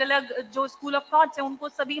अलग अलग जो स्कूल ऑफ थॉट्स है उनको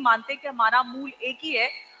सभी मानते हैं कि हमारा मूल एक ही है.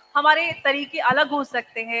 हमारे तरीके अलग हो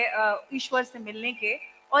सकते हैं ईश्वर से मिलने के,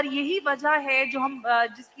 और यही वजह है जो हम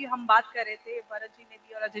जिसकी हम बात कर रहे थे, भरत जी ने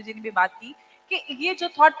भी और अजय जी ने भी बात की, कि ये जो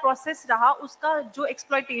थॉट प्रोसेस रहा उसका जो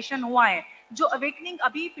एक्सप्लॉयटेशन हुआ है, जो अवेकनिंग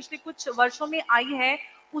अभी पिछले कुछ वर्षों में आई है,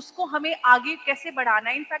 उसको हमें आगे कैसे बढ़ाना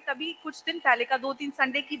है। इनफैक्ट अभी कुछ दिन पहले का 2-3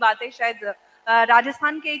 संडे की बात है शायद,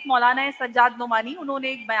 राजस्थान के एक मौलाना है सज्जाद नोमानी,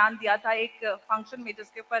 उन्होंने एक बयान दिया था एक फंक्शन में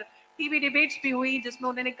जिसके ऊपर टीवी डिबेट्स भी हुई, जिसमें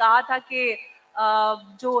उन्होंने कहा था कि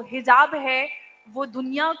जो हिजाब है वो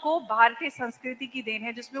दुनिया को भारतीय संस्कृति की देन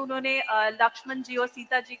है, जिसमें उन्होंने लक्ष्मण जी और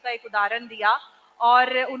सीता जी का एक उदाहरण दिया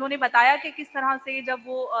और उन्होंने बताया कि किस तरह से जब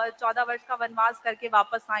वो 14 वर्ष का वनवास करके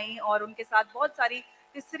वापस आई और उनके साथ बहुत सारी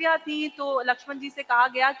स्त्रियां थी, तो लक्ष्मण जी से कहा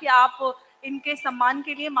गया कि आप इनके सम्मान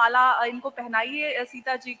के लिए माला इनको पहनाइए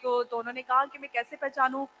सीता जी को। तो उन्होंने कहा कि मैं कैसे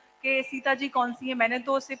पहचानूं कि सीता जी कौन सी है, मैंने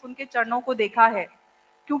तो सिर्फ उनके चरणों को देखा है।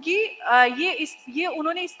 क्योंकि ये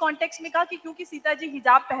उन्होंने इस कॉन्टेक्स्ट में कहा कि क्योंकि सीता जी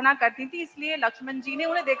हिजाब पहना करती थी इसलिए लक्ष्मण जी ने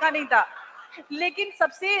उन्हें देखा नहीं था। लेकिन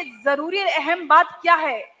सबसे जरूरी अहम बात क्या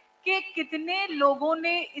है कि कितने लोगों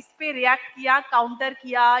ने इस पे रिएक्ट किया, काउंटर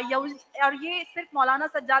किया, और ये सिर्फ मौलाना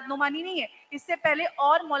सज्जाद नोमानी नहीं है, इससे पहले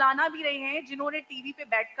और मौलाना भी रहे हैं जिन्होंने टीवी पे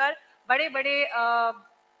बैठकर बड़े बड़े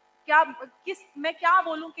मैं क्या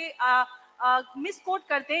बोलूं कि मिस कोट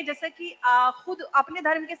करते हैं, जैसे कि खुद अपने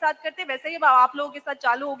धर्म के साथ करते, वैसे ही आप लोगों के साथ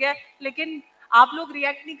चालू हो गया, लेकिन आप लोग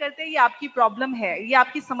रिएक्ट नहीं करते। ये आपकी प्रॉब्लम है, ये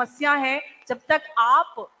आपकी समस्या है। जब तक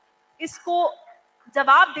आप इसको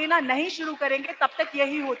जवाब देना नहीं शुरू करेंगे तब तक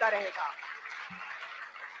यही होता रहेगा।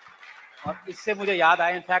 और इससे मुझे याद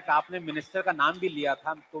आया, इनफैक्ट आपने मिनिस्टर का नाम भी लिया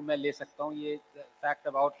था, तो मैं ले सकता हूँ, ये fact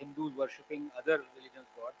about Hindus worshipping other religions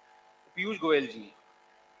God, Piyush Goyal जी,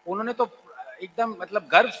 उन्होंने तो एकदम मतलब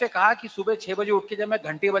गर्व से कहा कि सुबह 6 बजे उठ के जब मैं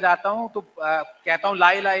घंटी बजाता हूँ तो कहता हूँ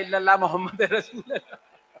ला इलाहा इल्लल्लाह मोहम्मद रसूलुल्लाह।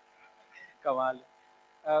 कमाल।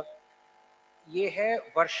 ये है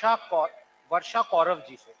वर्षा कौरव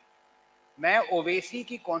जी से। मैं ओवैसी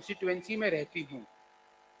की कॉन्स्टिट्यूएंसी में रहती हूँ।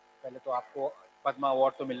 पहले तो आपको पद्मा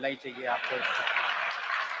अवार्ड तो मिलना ही चाहिए आपको।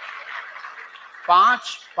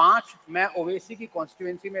 मैं ओवैसी की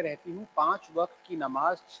कॉन्स्टिट्यूएंसी में रहती हूँ, 5 वक्त की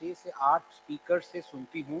नमाज 6 से 8 स्पीकर से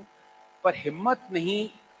सुनती हूँ, पर हिम्मत नहीं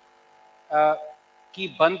कि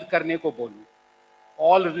बंद करने को बोलूं।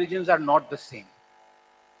 All religions are not the same.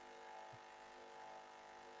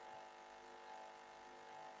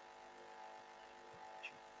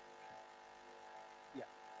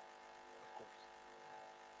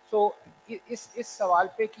 सो इस सवाल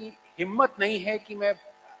पे कि हिम्मत नहीं है कि मैं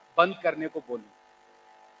बंद करने को बोलूं,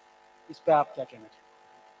 इस पे आप क्या कहना चाहते हैं?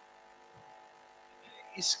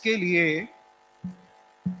 इसके लिए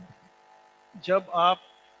जब आप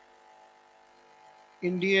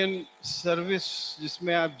इंडियन सर्विस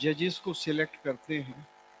जिसमें आप जजेस को सिलेक्ट करते हैं,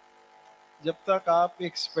 जब तक आप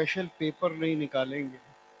एक स्पेशल पेपर नहीं निकालेंगे,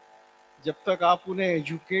 जब तक आप उन्हें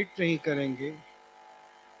एजुकेट नहीं करेंगे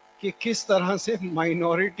कि किस तरह से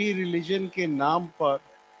माइनॉरिटी रिलीजन के नाम पर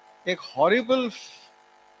एक हॉरिबल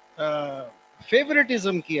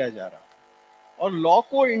फेवरेटिज्म किया जा रहा है और लॉ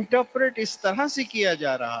को इंटरप्रेट इस तरह से किया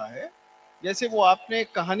जा रहा है, जैसे वो आपने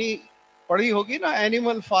कहानी पढ़ी होगी ना,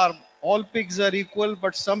 Animal Farm, all pigs are equal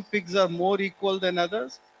but some pigs are more equal than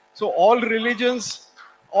others, so all religions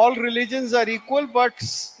are equal but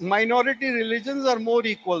minority religions are more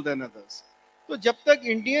equal than others. तो जब तक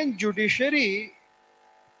इंडियन जुडिशरी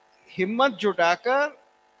हिम्मत जुटाकर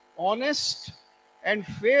ऑनेस्ट एंड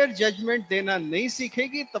फेयर जजमेंट देना नहीं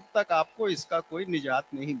सीखेगी, तब तक आपको इसका कोई निजात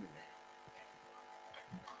नहीं मिलेगा।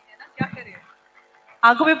 क्या करें,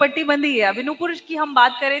 आंखों में पट्टी बंधी है। अभी नूपुर की हम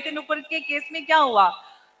बात कर रहे थे, नूपुर के केस में क्या हुआ,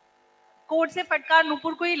 कोर्ट से फटकार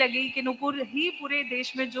नूपुर को ही लगी कि नूपुर ही पूरे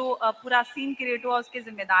देश में जो पूरा सीन क्रिएट हुआ उसके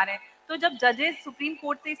जिम्मेदार हैं। तो जब जजेस सुप्रीम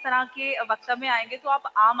कोर्ट से इस तरह के वक्तव्य में आएंगे तो आप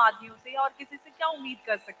आम आदमियों से और किसी से क्या उम्मीद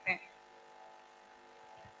कर सकते हैं?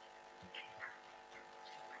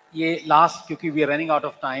 ये लास्ट, क्योंकि we are running out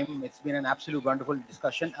of time, it's been an absolute wonderful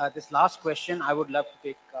discussion. This last question I would love to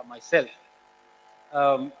take my self,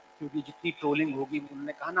 क्योंकि जितनी ट्रोलिंग होगी,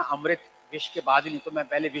 उन्होंने कहा ना अमृत विष के बाद ही, नहीं तो मैं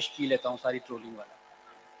पहले विष पी लेता हूँ सारी ट्रोलिंग वाला।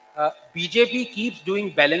 BJP keeps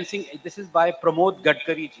doing balancing, this is by Pramod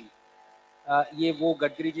Gadkari ji. ये वो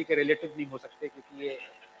गडकरी जी के रिलेटिव नहीं हो सकते क्योंकि ये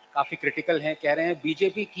काफी क्रिटिकल हैं। कह रहे हैं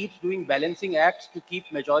BJP keeps doing balancing acts to keep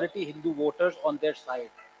majority Hindu voters on their side.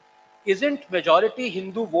 Isn't majority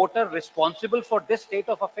Hindu voter responsible for this state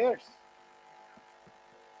of affairs?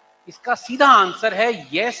 इसका सीधा आंसर है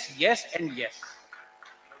yes, yes and yes.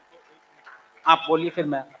 आप बोलिए फिर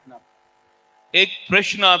मैं अपना एक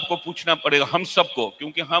प्रश्न आपको पूछना पड़ेगा हम सबको,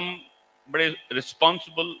 क्योंकि हम बड़े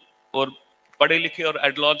रिस्पॉन्सिबल और पढ़े लिखे और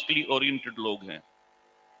आइडियोलॉजिकली ओरिएंटेड लोग हैं।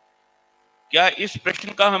 क्या इस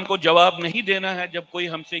प्रश्न का हमको जवाब नहीं देना है जब कोई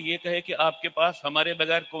हमसे ये कहे कि आपके पास हमारे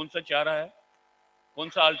बगैर कौन सा चारा है, कौन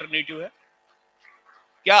सा अल्टरनेटिव है?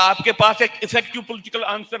 क्या आपके पास एक इफेक्टिव पॉलिटिकल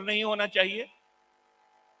आंसर नहीं होना चाहिए?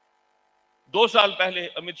 2 साल पहले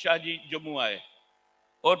अमित शाह जी जम्मू आए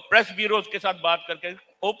और प्रेस ब्यूरोज के साथ बात करके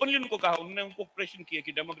ओपनली उनको कहा, उन्होंने उनको क्वेश्चन किया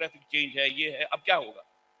कि डेमोग्राफिक चेंज है, ये है, अब क्या होगा।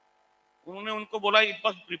 उन्होंने उनको बोला it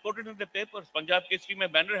was reported in the papers, Punjab Kesari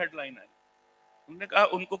में बैनर हेडलाइन आई।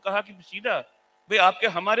 उनको कहा कि सीधा भाई आपके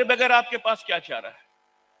हमारे बगैर आपके पास क्या चाह रहा है।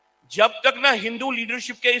 जब तक ना हिंदू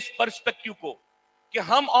लीडरशिप के इस पर्सपेक्टिव को कि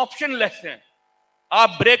हम ऑप्शन लेस हैं आप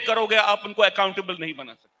ब्रेक करोगे, आप उनको अकाउंटेबल नहीं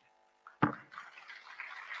बना सकते।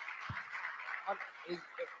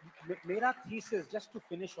 मेरा thesis, just to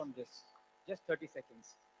finish on this, just 30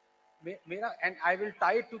 seconds. And I will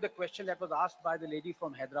tie it to the question that was asked by the lady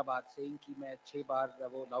from Hyderabad, saying कि मैं 6 बार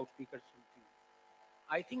वो loudspeaker सुनती हूँ.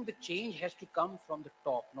 I think the change has to come from the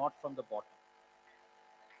top, not from the bottom.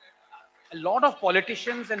 A lot of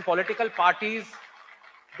politicians and political parties,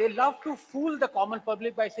 they love to fool the common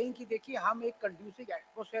public by saying कि देखिए हम एक conducive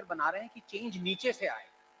atmosphere बना रहे हैं कि change नीचे से आए.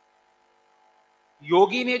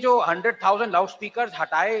 योगी ने जो 100,000 लाउड स्पीकर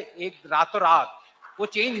हटाए एक रातों रात, वो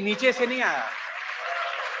चेंज नीचे से नहीं आया।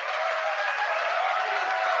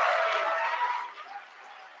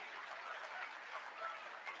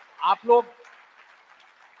 आप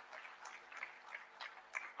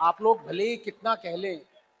लोग भले ही कितना कह लें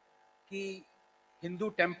कि Hindu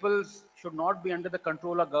temples should not be under the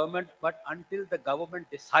control of government, but until the government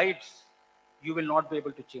decides, you will not be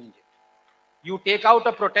able to change it. You take out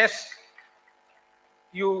a protest,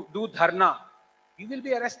 you do dharna, you will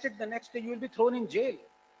be arrested the next day, you will be thrown in jail.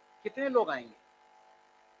 कितने लोग आएंगे?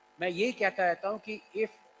 मैं यही कहता रहता हूँ कि if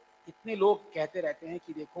इतने लोग कहते रहते हैं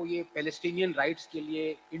कि देखो ये पैलेस्टीनियन राइट्स के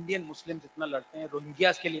लिए इंडियन मुस्लिम्स इतना लड़ते हैं,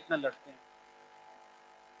 रोहिंग्यास के लिए इतना लड़ते हैं,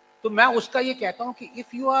 तो मैं उसका ये कहता हूँ कि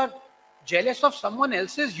if you are jealous of someone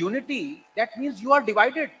else's unity, that means you are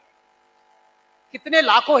divided. कितने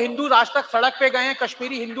लाखों हिंदूज आज तक सड़क पे गए हैं,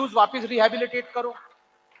 कश्मीरी हिंदूज वापस रिहेबिलिटेट करो,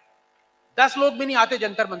 10 लोग भी नहीं आते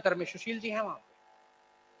जंतर मंतर में, सुशील जी हैं वहां पे,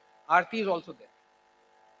 aarti is also there.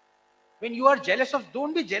 When you are jealous of,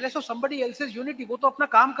 don't be jealous of somebody else's unity. वो तो अपना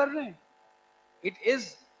काम कर रहे हैं. It is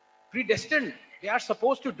predestined. They are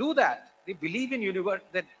supposed to do that. They believe in universe,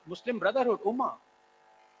 that Muslim brotherhood, Ummah.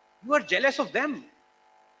 You are jealous of them.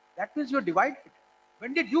 That means you are divided.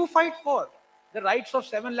 When did you fight for the rights of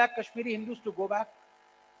 7 lakh Kashmiri Hindus to go back?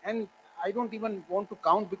 And I don't even want to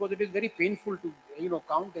count because it is very painful to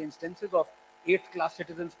count the instances of 8th class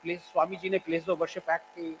citizens placed. Swami ji ने Place of Worship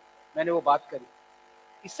Act के मैंने वो बात करी.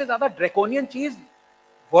 इससे ज्यादा draconian चीज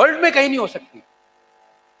world में कहीं नहीं हो सकती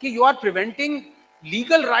कि you are preventing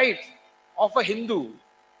legal rights of a Hindu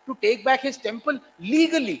to take back his temple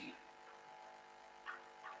legally.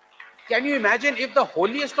 Can you imagine if the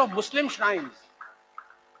holiest of Muslim shrines,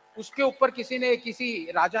 उसके ऊपर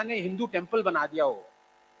किसी राजा ने हिंदू टेंपल बना दिया हो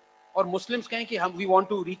और मुस्लिम्स कहें कि हम we want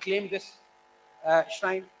to reclaim this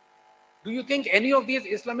shrine. Do you think any of these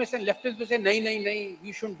Islamists and leftists will say, nahi,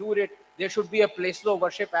 we shouldn't do it. There should be a Place of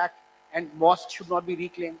Worship Act and mosques should not be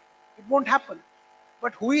reclaimed? It won't happen.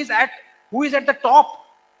 But who is at the top?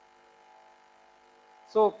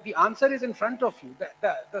 So the answer is in front of you.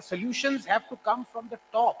 The solutions have to come from the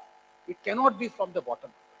top. It cannot be from the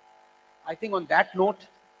bottom. I think on that note,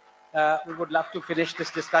 we would love to finish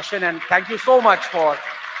this discussion, and thank you so much for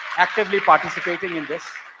actively participating in this.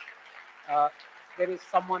 There is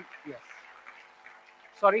someone, yes.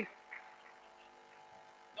 Sorry?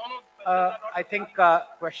 I think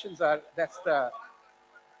questions are, that's the...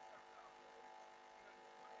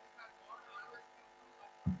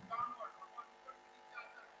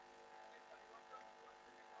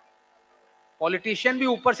 politician भी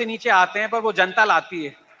ऊपर से नीचे आते हैं, पर वो जनता लाती है.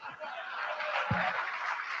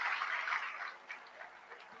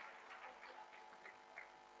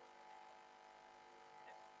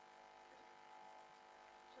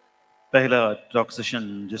 पहला टॉक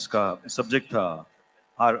सेशन जिसका सब्जेक्ट था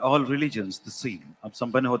are all religions the same, अब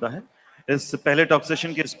संपन्न होता है. इस पहले टॉक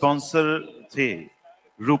सेशन के स्पॉन्सर थे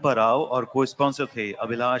रूपा राव और को स्पॉन्सर थे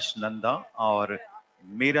अभिलाष नंदा और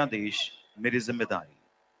मेरा देश मेरी जिम्मेदारी.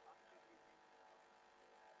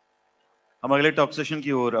 हम अगले टॉक सेशन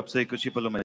की ओर अब से कुछ ही पलों में